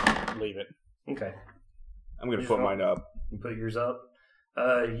leave it. Okay, I'm going to put mine up. you put yours up.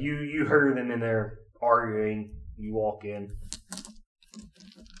 You heard them in there arguing. You walk in.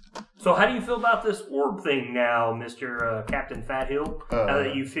 So how do you feel about this orb thing now, Mr. Captain Fathill? Now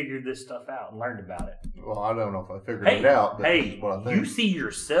that you figured this stuff out and learned about it. Well, I don't know if I figured it out. But Hey, that's what I think. you see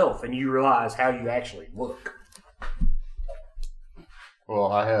yourself and you realize how you actually look.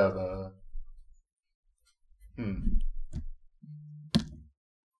 Well, I have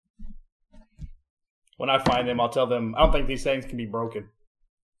When I find them, I'll tell them, I don't think these things can be broken.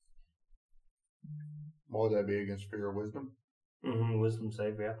 What would that be against fear or wisdom? Mm-hmm, wisdom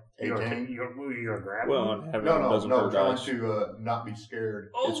save, yeah. 18. You gonna grab Well, one? having No, doesn't hurt trying us. to not be scared.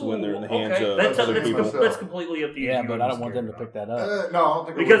 It's when they're in the hands of that's, other people. that's completely up to you. Yeah, if you but wanna I don't be want them to scared pick that No, up. I don't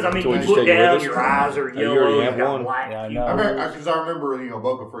think it Because, would. I mean, Can we you just put take it with down, us? your eyes are You yellow, already you have got one. black. Yeah, I you- know. Because I remember,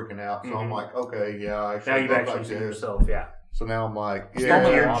 Boca freaking out, so I'm Mhm. like, okay, yeah, I Now should you've look actually like seen this. yourself, yeah. So now I'm like, So Storm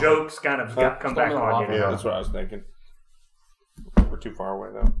in your the jokes kind of come back Storm in the on. lava. You know? That's what I was thinking. We're too far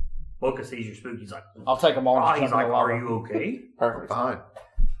away though. Boca sees your spook, he's like, I'll take them all and he's jump in like, the lava. are you okay? Perfect. fine.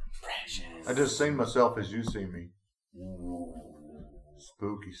 I just seen myself as you see me.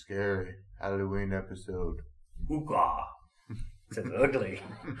 Spooky, scary Halloween episode. Ooga. It's ugly.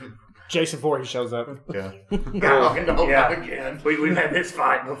 Jason Voorhees shows up. Yeah. Yeah, again. We've had this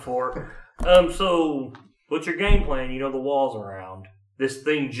fight before. So, what's your game plan? You know the wall's around. This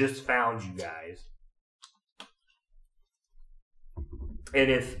thing just found you guys. And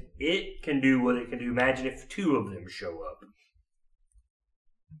if it can do what it can do, imagine if two of them show up.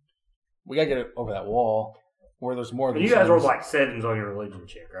 We gotta get it over that wall where there's more than You guys rolled things. like 7s on your religion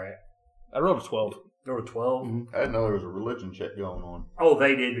check, right? I rolled a 12. There were 12. Mm-hmm. I didn't know there was a religion check going on. Oh,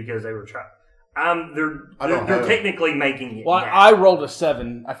 they did because they were trying. I don't They're have it. technically making it. Well, now. I rolled a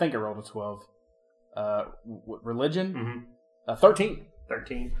 7. I think I rolled a 12. Religion? Mhm. 13.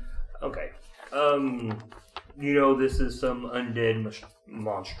 13. Okay. This is some undead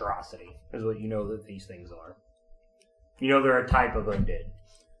monstrosity, is what you know that these things are. They're a type of undead.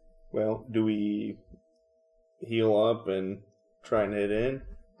 Well, do we heal up and try and hit in?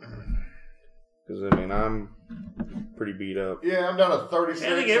 Because I'm pretty beat up. Yeah, I'm down to 36.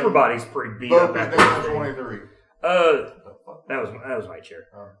 I think everybody's pretty beat up. Boca's After down this to thing. 23. That was my chair.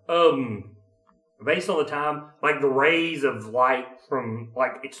 Oh. Based on the time, like the rays of light from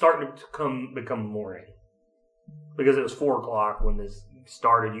it's starting to become morning because it was 4:00 when this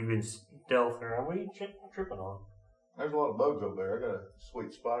started. You've been stealthing around. What are you tripping on? There's a lot of bugs over there. I got a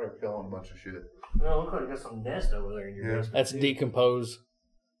sweet spider killing a bunch of shit. No, look like you got some nest over there in your Yeah. basement. That's too. decompose.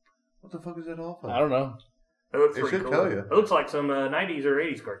 What the fuck is that off of? I don't know. It looks It pretty should cool. tell you. It looks like some 90s or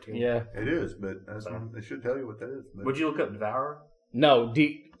 80s cartoon. Yeah. It is, but it should tell you what that is. But Would you look up Devourer? No,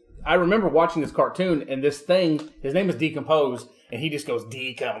 I remember watching this cartoon, and this thing, his name is Decompose, and he just goes,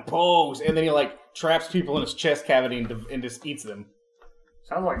 Decompose, and then he, traps people in his chest cavity and just eats them.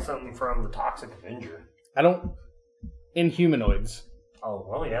 Sounds like something from the Toxic Avenger. Inhumanoids. Oh,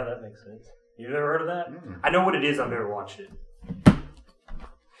 well, yeah, that makes sense. You never heard of that? Mm-mm. I know what it is. I've never watched it.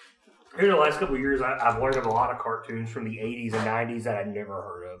 Here in the last couple of years, I've learned of a lot of cartoons from the 80s and 90s that I'd never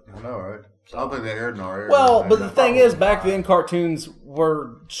heard of. I know, right? I don't think they aired in our area. Well, but the thing is, back then, cartoons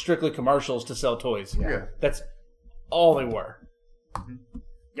were strictly commercials to sell toys. Yeah. That's all they were.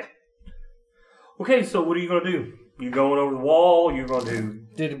 Okay, so what are you going to do? You going over the wall? You going to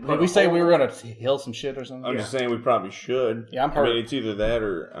do... Did we say we were going to heal some shit or something? I'm just saying we probably should. Yeah, I'm I hurt. mean, it's either that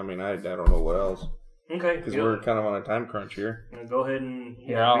or, I don't know what else. Okay. Because we're kind of on a time crunch here. Go ahead and...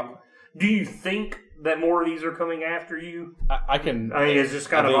 Yeah. Do you think that more of these are coming after you? I can... I mean, it's just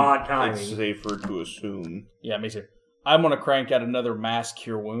kind of odd timing. It's safer to assume. Yeah, me too. I'm going to crank out another mass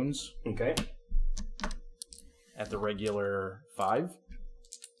cure wounds Okay. at the regular 5.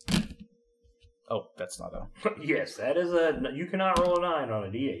 Oh, that's not a... Yes, that is a... You cannot roll a 9 on a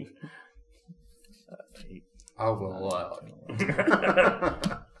D8. 8, I will allow it.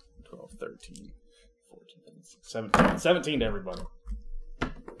 12, 13, 14, 17. 17 to everybody.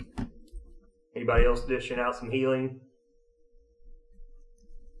 Anybody else dishing out some healing?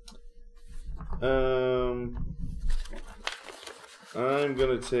 I'm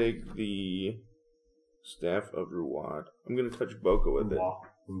going to take the Staff of Ruwad. I'm going to touch Boca with it.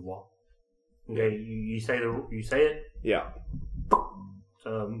 Ruwa. Okay, you say it? Yeah.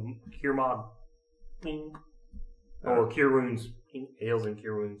 Cure mod. Ding. Or cure wounds. Heals and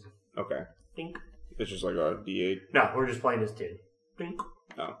cure wounds. Okay. Dink. It's just like a D8. No, we're just playing as 10. Dink.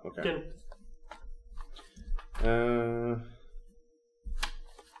 Oh, okay. 10.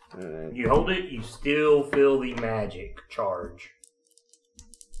 Alright. You hold it, you still feel the magic charge.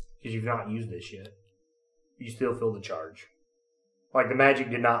 Because you've not used this yet. You still feel the charge. Like the magic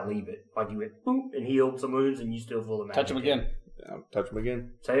did not leave it. Like you went boop and healed some wounds and you still feel the magic. Touch him again. I'll touch him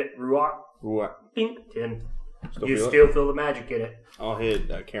again. Say it, Ruach. Ruwad. Dink. 10. Still You feel still it? feel the magic in it. I'll hit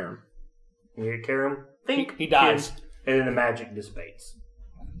Karam. You hit Karam. Think. He dies. 10, and then the magic dissipates.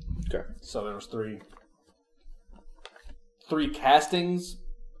 Okay. So there was 3 castings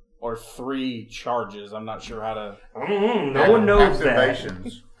or 3 charges. I'm not sure how to... No one knows that.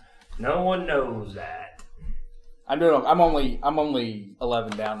 Activations. No one knows that. I'm only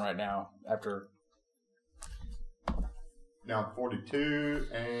 11 down right now after Down 42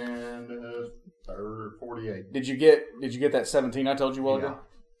 and 48. Did you get that 17 I told you a while ago?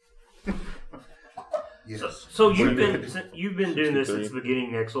 Yes. So you've been doing this since the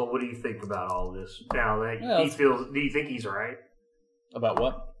beginning, Nexel. What do you think about all this? Now that he feels, do you think he's right? About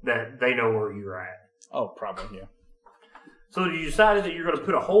what? That they know where you're at. Oh, probably, yeah. So you decided that you're going to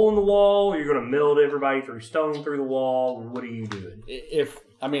put a hole in the wall, or you're going to meld everybody through stone through the wall? What are you doing?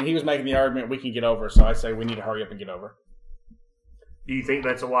 He was making the argument we can get over, so I say we need to hurry up and get over. Do you think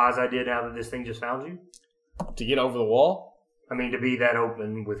that's a wise idea now that this thing just found you? To get over the wall? I mean, to be that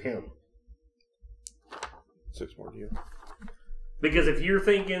open with him. 6 more to you. Because if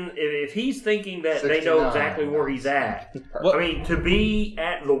he's thinking that they know exactly where he's at, I mean, to be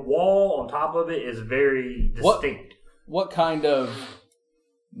at the wall on top of it is very distinct. What kind of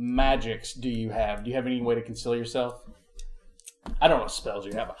magics do you have? Do you have any way to conceal yourself? I don't know what spells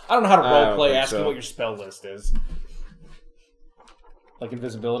you have. I don't know how to roleplay asking what your spell list is. Like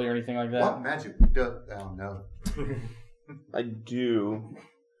invisibility or anything like that? What magic does thou know? I do,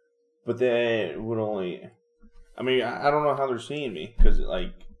 but they would only... I mean, I don't know how they're seeing me, because,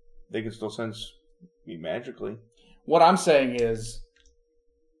 like, they can still sense me magically. What I'm saying is...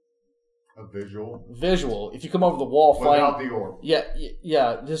 A visual. Visual. If you come over the wall without the orb.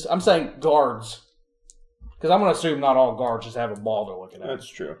 Yeah. Just I'm saying guards. Because I'm going to assume not all guards just have a ball they're looking at. That's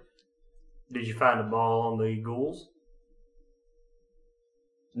true. Did you find a ball on the ghouls?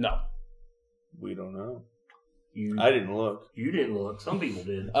 No. We don't know. I didn't look. You didn't look. Some people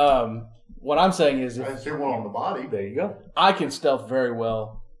did. What I'm saying is... I didn't see one on the body. There you go. I can stealth very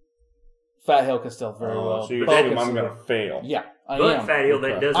well. Fathill can stealth very well. So you're saying I'm going to fail. Yeah, I but am. Fathill,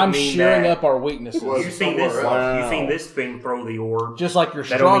 that doesn't I'm mean shearing that... up our weaknesses. You've seen this. You've seen this thing throw the orb. Just like you're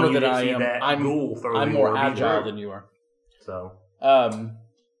That don't stronger mean you than I didn't see am, that ghoul throw I'm the more orb agile either. than you are. So,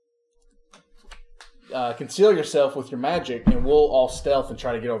 conceal yourself with your magic, and we'll all stealth and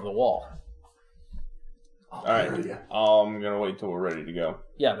try to get over the wall. All right. I'm going to wait until we're ready to go.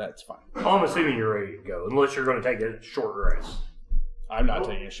 Yeah, that's fine. I'm assuming you're ready to go, unless you're going to take a short rest. I'm not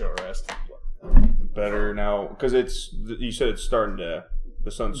taking a short rest. Better now, because you said it's starting to...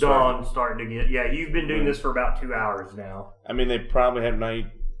 The sun's Dawn's starting to get... Yeah, you've been doing this for about 2 hours now. I mean, they probably have night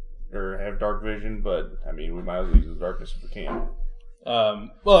or have dark vision, but I mean, we might as well use the darkness if we can.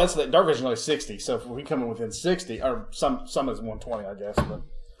 Well, that's the dark vision only 60, so if we come in within 60, or some is 120, I guess, but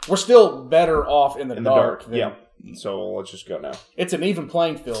we're still better off in the dark. Yeah. So let's just go now. It's an even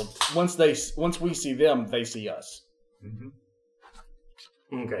playing field. Once we see them, they see us. Mm-hmm.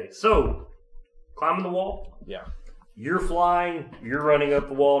 Okay, so climbing the wall. Yeah. You're flying. You're running up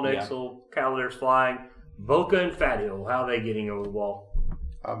the wall, Nexel. Yeah. Kaladir's flying. Boca and Fathill, how are they getting over the wall?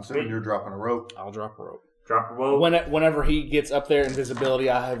 I'm assuming you're dropping a rope. I'll drop a rope. Drop a rope. Whenever he gets up there in visibility,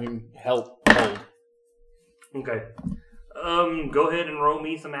 I have him help hold. Okay. Go ahead and roll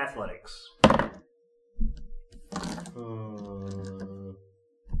me some athletics.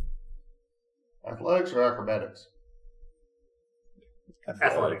 Athletics or acrobatics?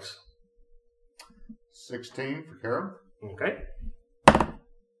 Athletics. 16 for Karum. Okay.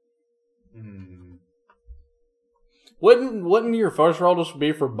 Wouldn't your first roll just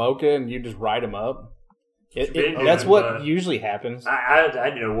be for Boca and you just write him up? That's what usually happens. I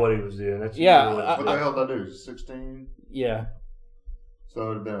didn't know what he was doing. That's what the hell did I do? 16? Yeah. So it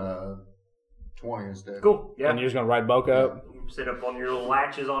would have been a 20 instead. Cool. Yeah. And you're just going to ride Boca up? Sit up on your little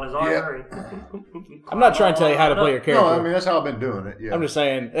latches on his armor. And I'm not trying to tell you how to play your character. No, I mean, that's how I've been doing it. Yeah. I'm just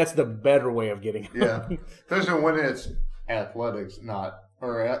saying that's the better way of getting it. Yeah. Especially when it's athletics,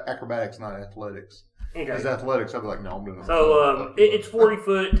 or acrobatics, not athletics. Okay. Because athletics, I'd be like, no, I'm doing it. So it's 40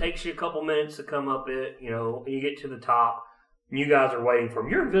 foot. It takes you a couple minutes to come up it. You get to the top. And you guys are waiting for him.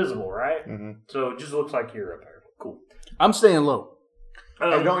 You're invisible, right? Mm-hmm. So it just looks like you're up there. Cool. I'm staying low.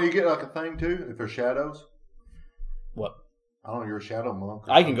 Hey, don't you get like a thing too if there's shadows? What? I don't know. You're a shadow monk.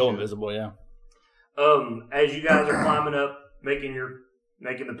 I can go invisible. Yeah. As you guys are climbing up, making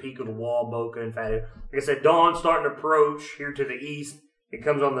the peak of the wall, Boca and Fatty. Like I said, dawn's starting to approach here to the east. It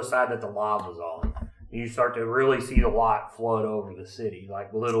comes on the side that the lava's on. You start to really see the light flood over the city,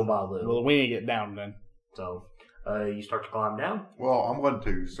 like little by little. Well, we need to get down then. So you start to climb down. Well, I'm going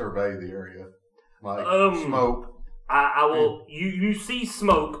to survey the area, like smoke. I will. You see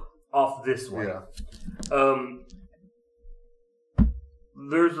smoke off this way. Yeah.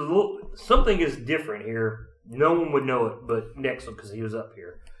 There's something is different here. No one would know it, but Nexel, because he was up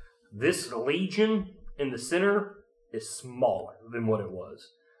here. This legion in the center is smaller than what it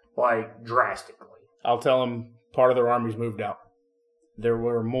was, like drastically. I'll tell him part of their army's moved out. There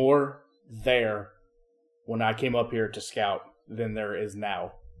were more there when I came up here to scout than there is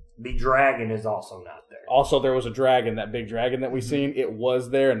now. The dragon is also not there. Also, there was a dragon, that big dragon that we seen. It was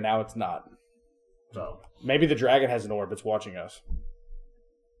there, and now it's not. So maybe the dragon has an orb. It's watching us.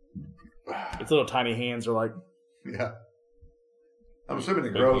 Its little tiny hands are like... Yeah. I'm assuming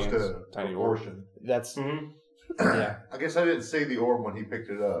it Big grows hands, to tiny proportion. That's... mm-hmm. Yeah. I guess I didn't see the orb when he picked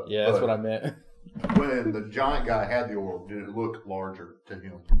it up. Yeah, that's what I meant. When the giant guy had the orb, did it look larger to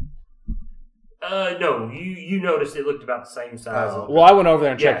him? No, you noticed it looked about the same size. Well, I went over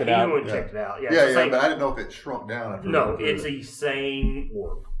there and checked it he out. went and checked it out. Yeah, Yeah, same, but I didn't know if it shrunk down after. no, it's the same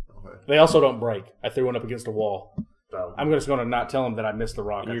orb. Okay. They also don't break. I threw one up against a wall. So I'm just going to not tell them that I missed the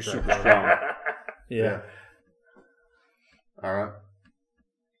rock. You're I threw. super strong. Yeah. All right.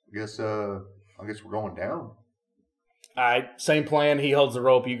 I guess we're going down. All right, same plan. He holds the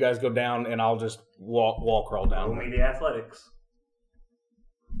rope. You guys go down, and I'll just wall crawl roll down. me the athletics.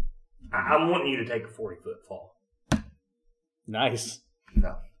 I'm wanting you to take a 40-foot fall. Nice.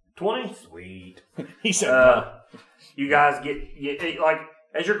 No. 20? Sweet. He said, You guys get like,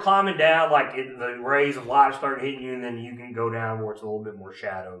 as you're climbing down, like the rays of light are starting hitting you, and then you can go down where it's a little bit more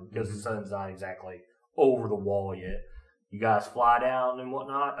shadowed because the sun's not exactly over the wall yet. You guys fly down and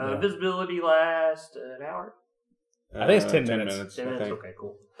whatnot. Yeah. Visibility lasts an hour. I think it's 10 minutes. 10 I minutes. think. Okay,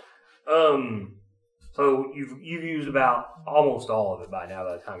 cool. So you've used about almost all of it by now.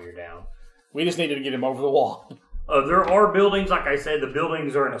 By the time you're down, we just needed to get him over the wall. there are buildings. Like I said, the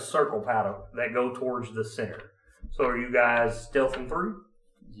buildings are in a circle pattern that go towards the center. So are you guys stealthing through?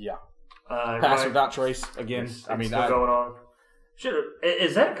 Yeah. Pass Pass without trace again. I mean, still going on.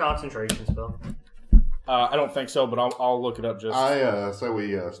 Is that a concentration spell? I don't think so, but I'll look it up. Just I say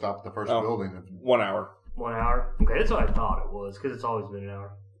we stop at the first building. 1 hour. 1 hour. Okay, that's what I thought it was because it's always been an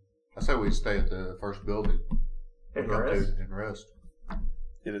hour. I say we stay at the first building And come to rest? and rest.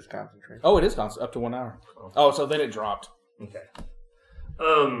 It is concentration. Oh, it is constant, up to 1 hour. Oh, so then it dropped. Okay.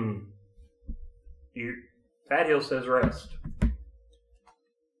 Fathill says rest.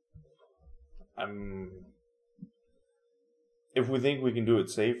 If we think we can do it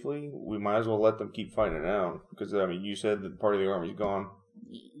safely, we might as well let them keep fighting it out. Because, I mean, you said that part of the army's gone.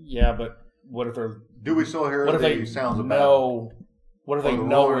 Yeah, but what if they're... Do we still hear What if the they sounds of battle? What if they Or the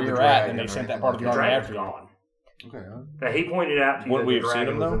know roar where of the you're at dragon and they or sent that anything part of the like army The after dragon's you? gone. Okay. Now, he pointed out to you Wouldn't that we the have seen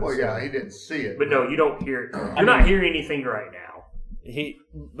dragon him, was though? in the Well, center. yeah, he didn't see it. But no, you don't hear it. You're not hearing anything right now.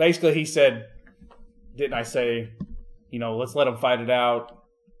 He said, didn't I say, let's let them fight it out.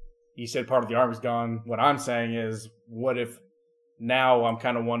 You said part of the army's gone. What I'm saying is, what if now I'm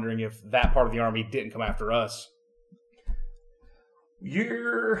kind of wondering if that part of the army didn't come after us?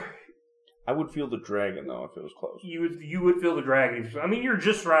 I would feel the dragon, though, if it was close. You would feel the dragon. I mean, you're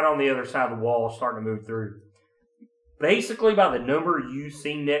just right on the other side of the wall, starting to move through. Basically, by the number you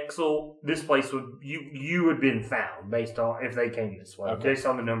see, Nexel, this place you would have been found based on if they came this way. Okay. Based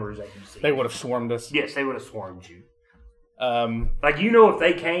on the numbers that you see, They would have swarmed us. Yes, they would have swarmed you. Um, If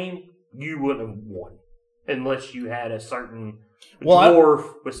they came, you wouldn't have won unless you had a certain Well,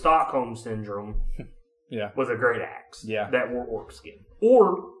 dwarf with Stockholm syndrome. Yeah. With a great axe. Yeah. That wore orc skin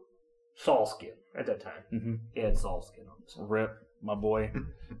or Saul skin at that time. mhm. He had Saul skin on. So. Rip, my boy.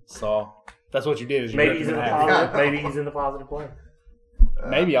 Saw. That's what you did. Is you Maybe ripped he's him in in the half. positive. Maybe he's in the positive plane.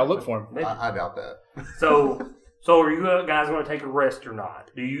 Maybe I'll look for him. Maybe. I doubt that. So are you guys going to take a rest or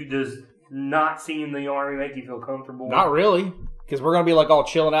not? Does not seeing the army make you feel comfortable? Not really, because we're gonna be like all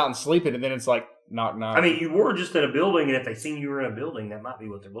chilling out and sleeping, and then it's like knock knock. I mean, you were just in a building, and if they seen you were in a building, that might be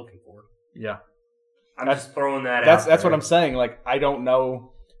what they're looking for. yeah, I'm just throwing that out. that's there. what I'm saying. Like I don't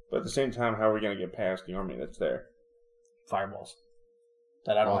know But at the same time, how are we going to get past the army that's there? fireballs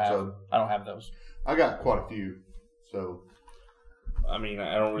that I don't have. Also- I don't have those. I got quite a few. So, I mean,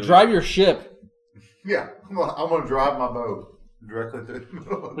 I don't really... Drive your ship. yeah, I'm going to drive my boat directly through the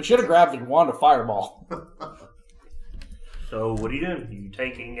middle. We should have grabbed the wand of fireball. So what are you doing? Are you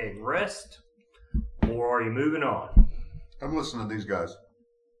taking a rest, or are you moving on? I'm listening to these guys.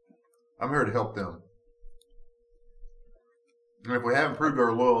 I'm here to help them. And if we haven't proved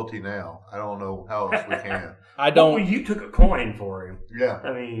our loyalty now, I don't know how else we can. I don't. Well, you took a coin for him. Yeah.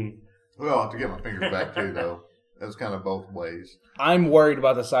 I mean, Well, I have to get my fingers back too, though. That's kind of both ways. I'm worried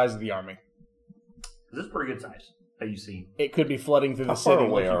about the size of the army. this is pretty good size that you see. It could be flooding through the How far city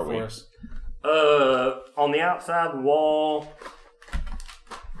away looking are for we? us. On the outside wall,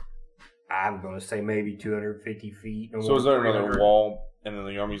 I'm going to say maybe 250 feet. So is there another 300. wall, and then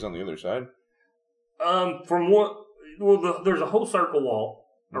the army's on the other side? From what? Well, there's a whole circle wall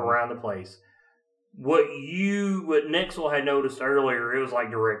around the place. What Nexel had noticed earlier, it was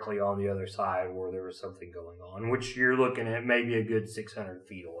like directly on the other side where there was something going on, which you're looking at maybe a good 600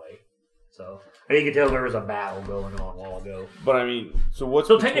 feet away. So, and you can tell there was a battle going on a while ago. But I mean, so what's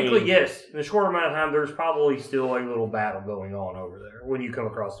So between... technically, yes, in a short amount of time, there's probably still a little battle going on over there when you come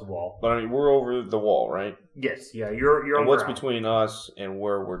across the wall. But I mean, we're over the wall, right? Yes, yeah, you're on And what's ground. between us and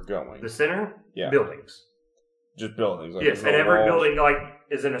where we're going? The center? Yeah. Buildings. Just buildings. Like Yes, there's and no every walls. building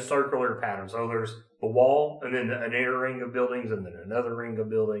is in a circular pattern. So there's the wall, and then an inner ring of buildings, and then another ring of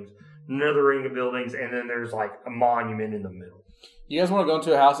buildings, another ring of buildings, and then there's like a monument in the middle. You guys want to go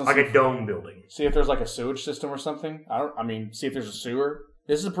into a house and Like a dome building. see if there's like a sewage system or something? See if there's a sewer.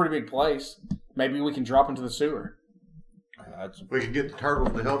 This is a pretty big place. Maybe we can drop into the sewer. We could get the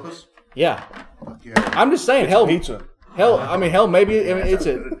turtles to help us. Yeah. Fuck yeah. I'm just saying, hell, Pizza. maybe it's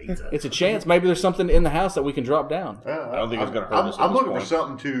Pizza. a chance. Maybe there's something in the house that we can drop down. I don't think it's going to hurt us at I'm this looking for point.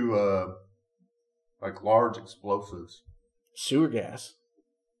 something to, like large explosives, Sewer gas.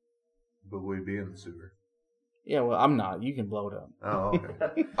 but we'd be in the sewer. Yeah, well, I'm not. You can blow it up. Oh,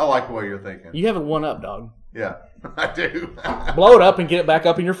 okay. I like the way you're thinking. You have a one up, dog. Yeah, I do. Blow it up and get it back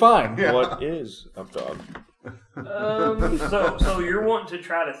up, and you're fine. Yeah. What is up, dog? So you're wanting to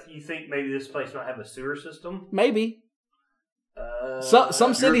try to? You think maybe this place might have a sewer system? Maybe. Some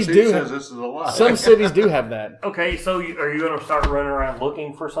Your cities chief do. says this is a lie. Some cities do have that. Okay, so are you going to start running around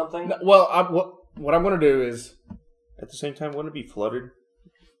looking for something? No, well, what I'm going to do is At the same time, wouldn't it be flooded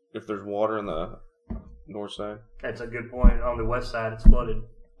if there's water on the north side? That's a good point. On the west side, it's flooded.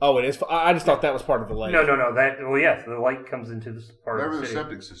 Oh, it is. I just thought that was part of the lake. No. Yes, the lake comes into this part Whatever of the the city.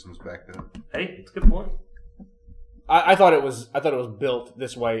 septic system's backed up. Hey, it's a good point. I thought it was. I thought it was built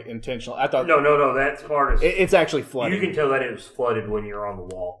this way intentionally. I thought No. That's part of. it's actually flooded. You can tell that it was flooded when you're on the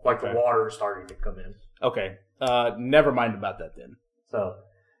wall, like Okay. the water is starting to come in. Okay. Never mind about that then. So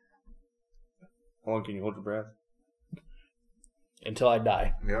How long can you hold your breath? Until I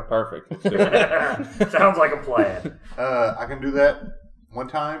die. Yep. Perfect. Let's do it. sounds like a plan. I can do that one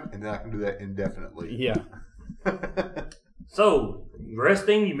time, and then I can do that indefinitely. Yeah. So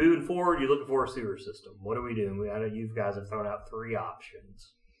resting, you moving forward, you're looking for a sewer system. What are we doing? I know you guys have thrown out 3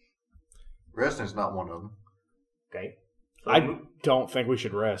 options. Resting's not one of them. Okay. So I don't think we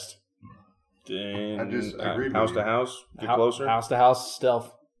should rest. Then, I just agree with house you. to house, get closer. House to house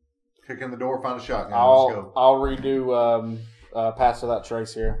stealth. Kick in the door, find a shotgun. Let's go. I'll redo Pass Without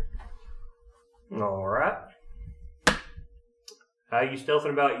Trace here. all right. How are you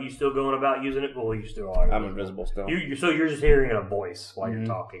stealthing about? You still going about using it? Well, you still are. I'm invisible still. So you're just hearing a voice while Mhm. you're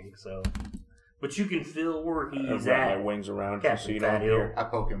talking. So, but you can feel where I he's wrap my at. wings around you Captain so you don't Fathill. hear. I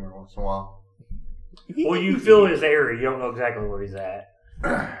poke him every once in a while. Well, you feel his area. You don't know exactly where he's at.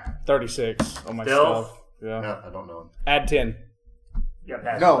 36 on my Stealth? stealth. Yeah. No, I don't know him. Add 10. Yeah,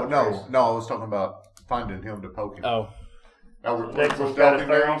 pass No. without trace. I was talking about finding him to poke him. Oh. Now we're Nexel's got a stealthing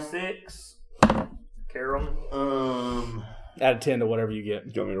now. 36. Carolyn. Add 10 to whatever you get.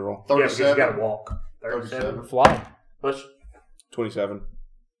 Do you want me to roll? Yeah, because you 37. got to walk. 37. Fly. Push. 27.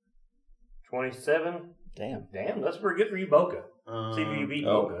 27. Damn. Damn, that's pretty good for you, Boca. See if you beat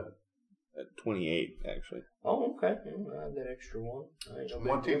Boca. At 28, actually. Oh, okay. I'll add that extra one. I ain't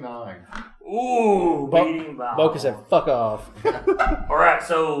no big deal. 29. Ooh, Bo- beating by. Boca said, fuck off. All right,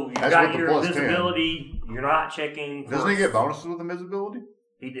 so you That's got with the your plus 10. invisibility. You're not checking. Doesn't he get bonuses with invisibility?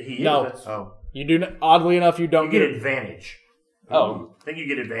 He No. is. Oh. You do. Oddly enough, you You don't get advantage. Oh. I think you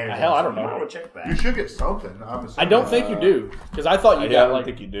get advantage. Hell, I don't know. I want to check You back. should get something. I'm I assuming. don't think you do. Because I thought you I got don't like.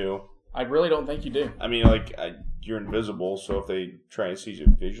 think you do. I really don't think you do. I mean, you're invisible, so if they try and see you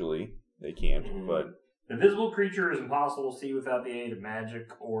visually, they can't. But The invisible creature is impossible to see without the aid of magic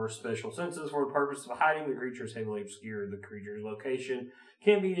or special senses. For the purpose of hiding, the creature is heavily obscured. The creature's location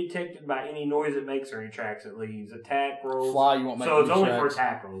can be detected by any noise it makes or any tracks it leaves. Attack rolls. Fly, you won't make So it's any only for tracks.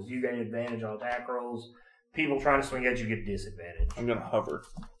 attack rolls. You gain advantage on attack rolls. People trying to swing at you get disadvantage. I'm going to hover.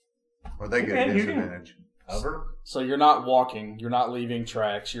 Or they get Okay, you can- disadvantage. Hover. So you're not walking. You're not leaving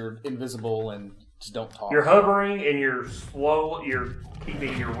tracks. You're invisible and just don't talk. You're hovering and you're slow. You're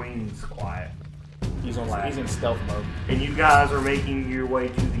keeping your wings quiet. He's in stealth mode. And you guys are making your way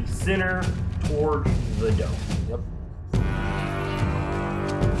to the center towards the dome. Yep.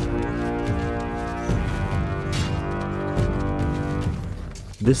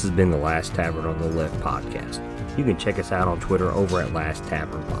 This has been the Last Tavern on the Left podcast. You can check us out on Twitter over at Last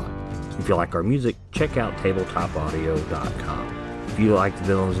Tavern Pod. If you like our music, check out tabletopaudio.com. If you like the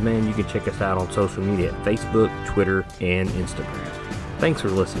Villain's Men, you can check us out on social media at Facebook, Twitter, and Instagram. Thanks for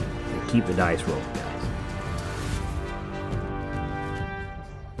listening, and keep the dice rolling, guys.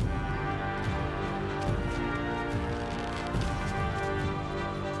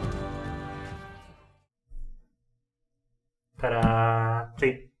 Ta-da!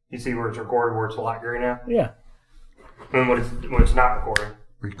 See, you see where it's recorded, where it's light gray now, Yeah. and when it's not recording.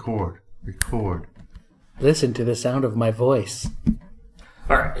 Record. Record. Listen to the sound of my voice.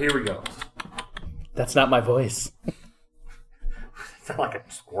 All right, here we go. That's not my voice. Sound like a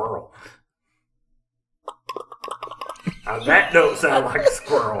squirrel. That don't sound like a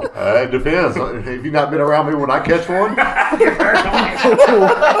squirrel. It depends. Have you not been around me when I catch one?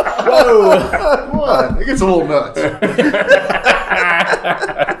 Whoa! What? It gets a little nuts.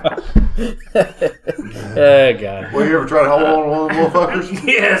 Oh, God. Well, you ever try to hold on to one of them little fuckers?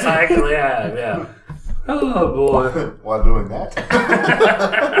 Yes, I actually have, yeah. Oh, boy. While doing that?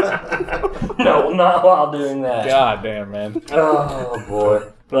 No, not while doing that. God damn, man. Oh,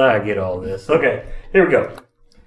 boy. I get all this. Okay, here we go.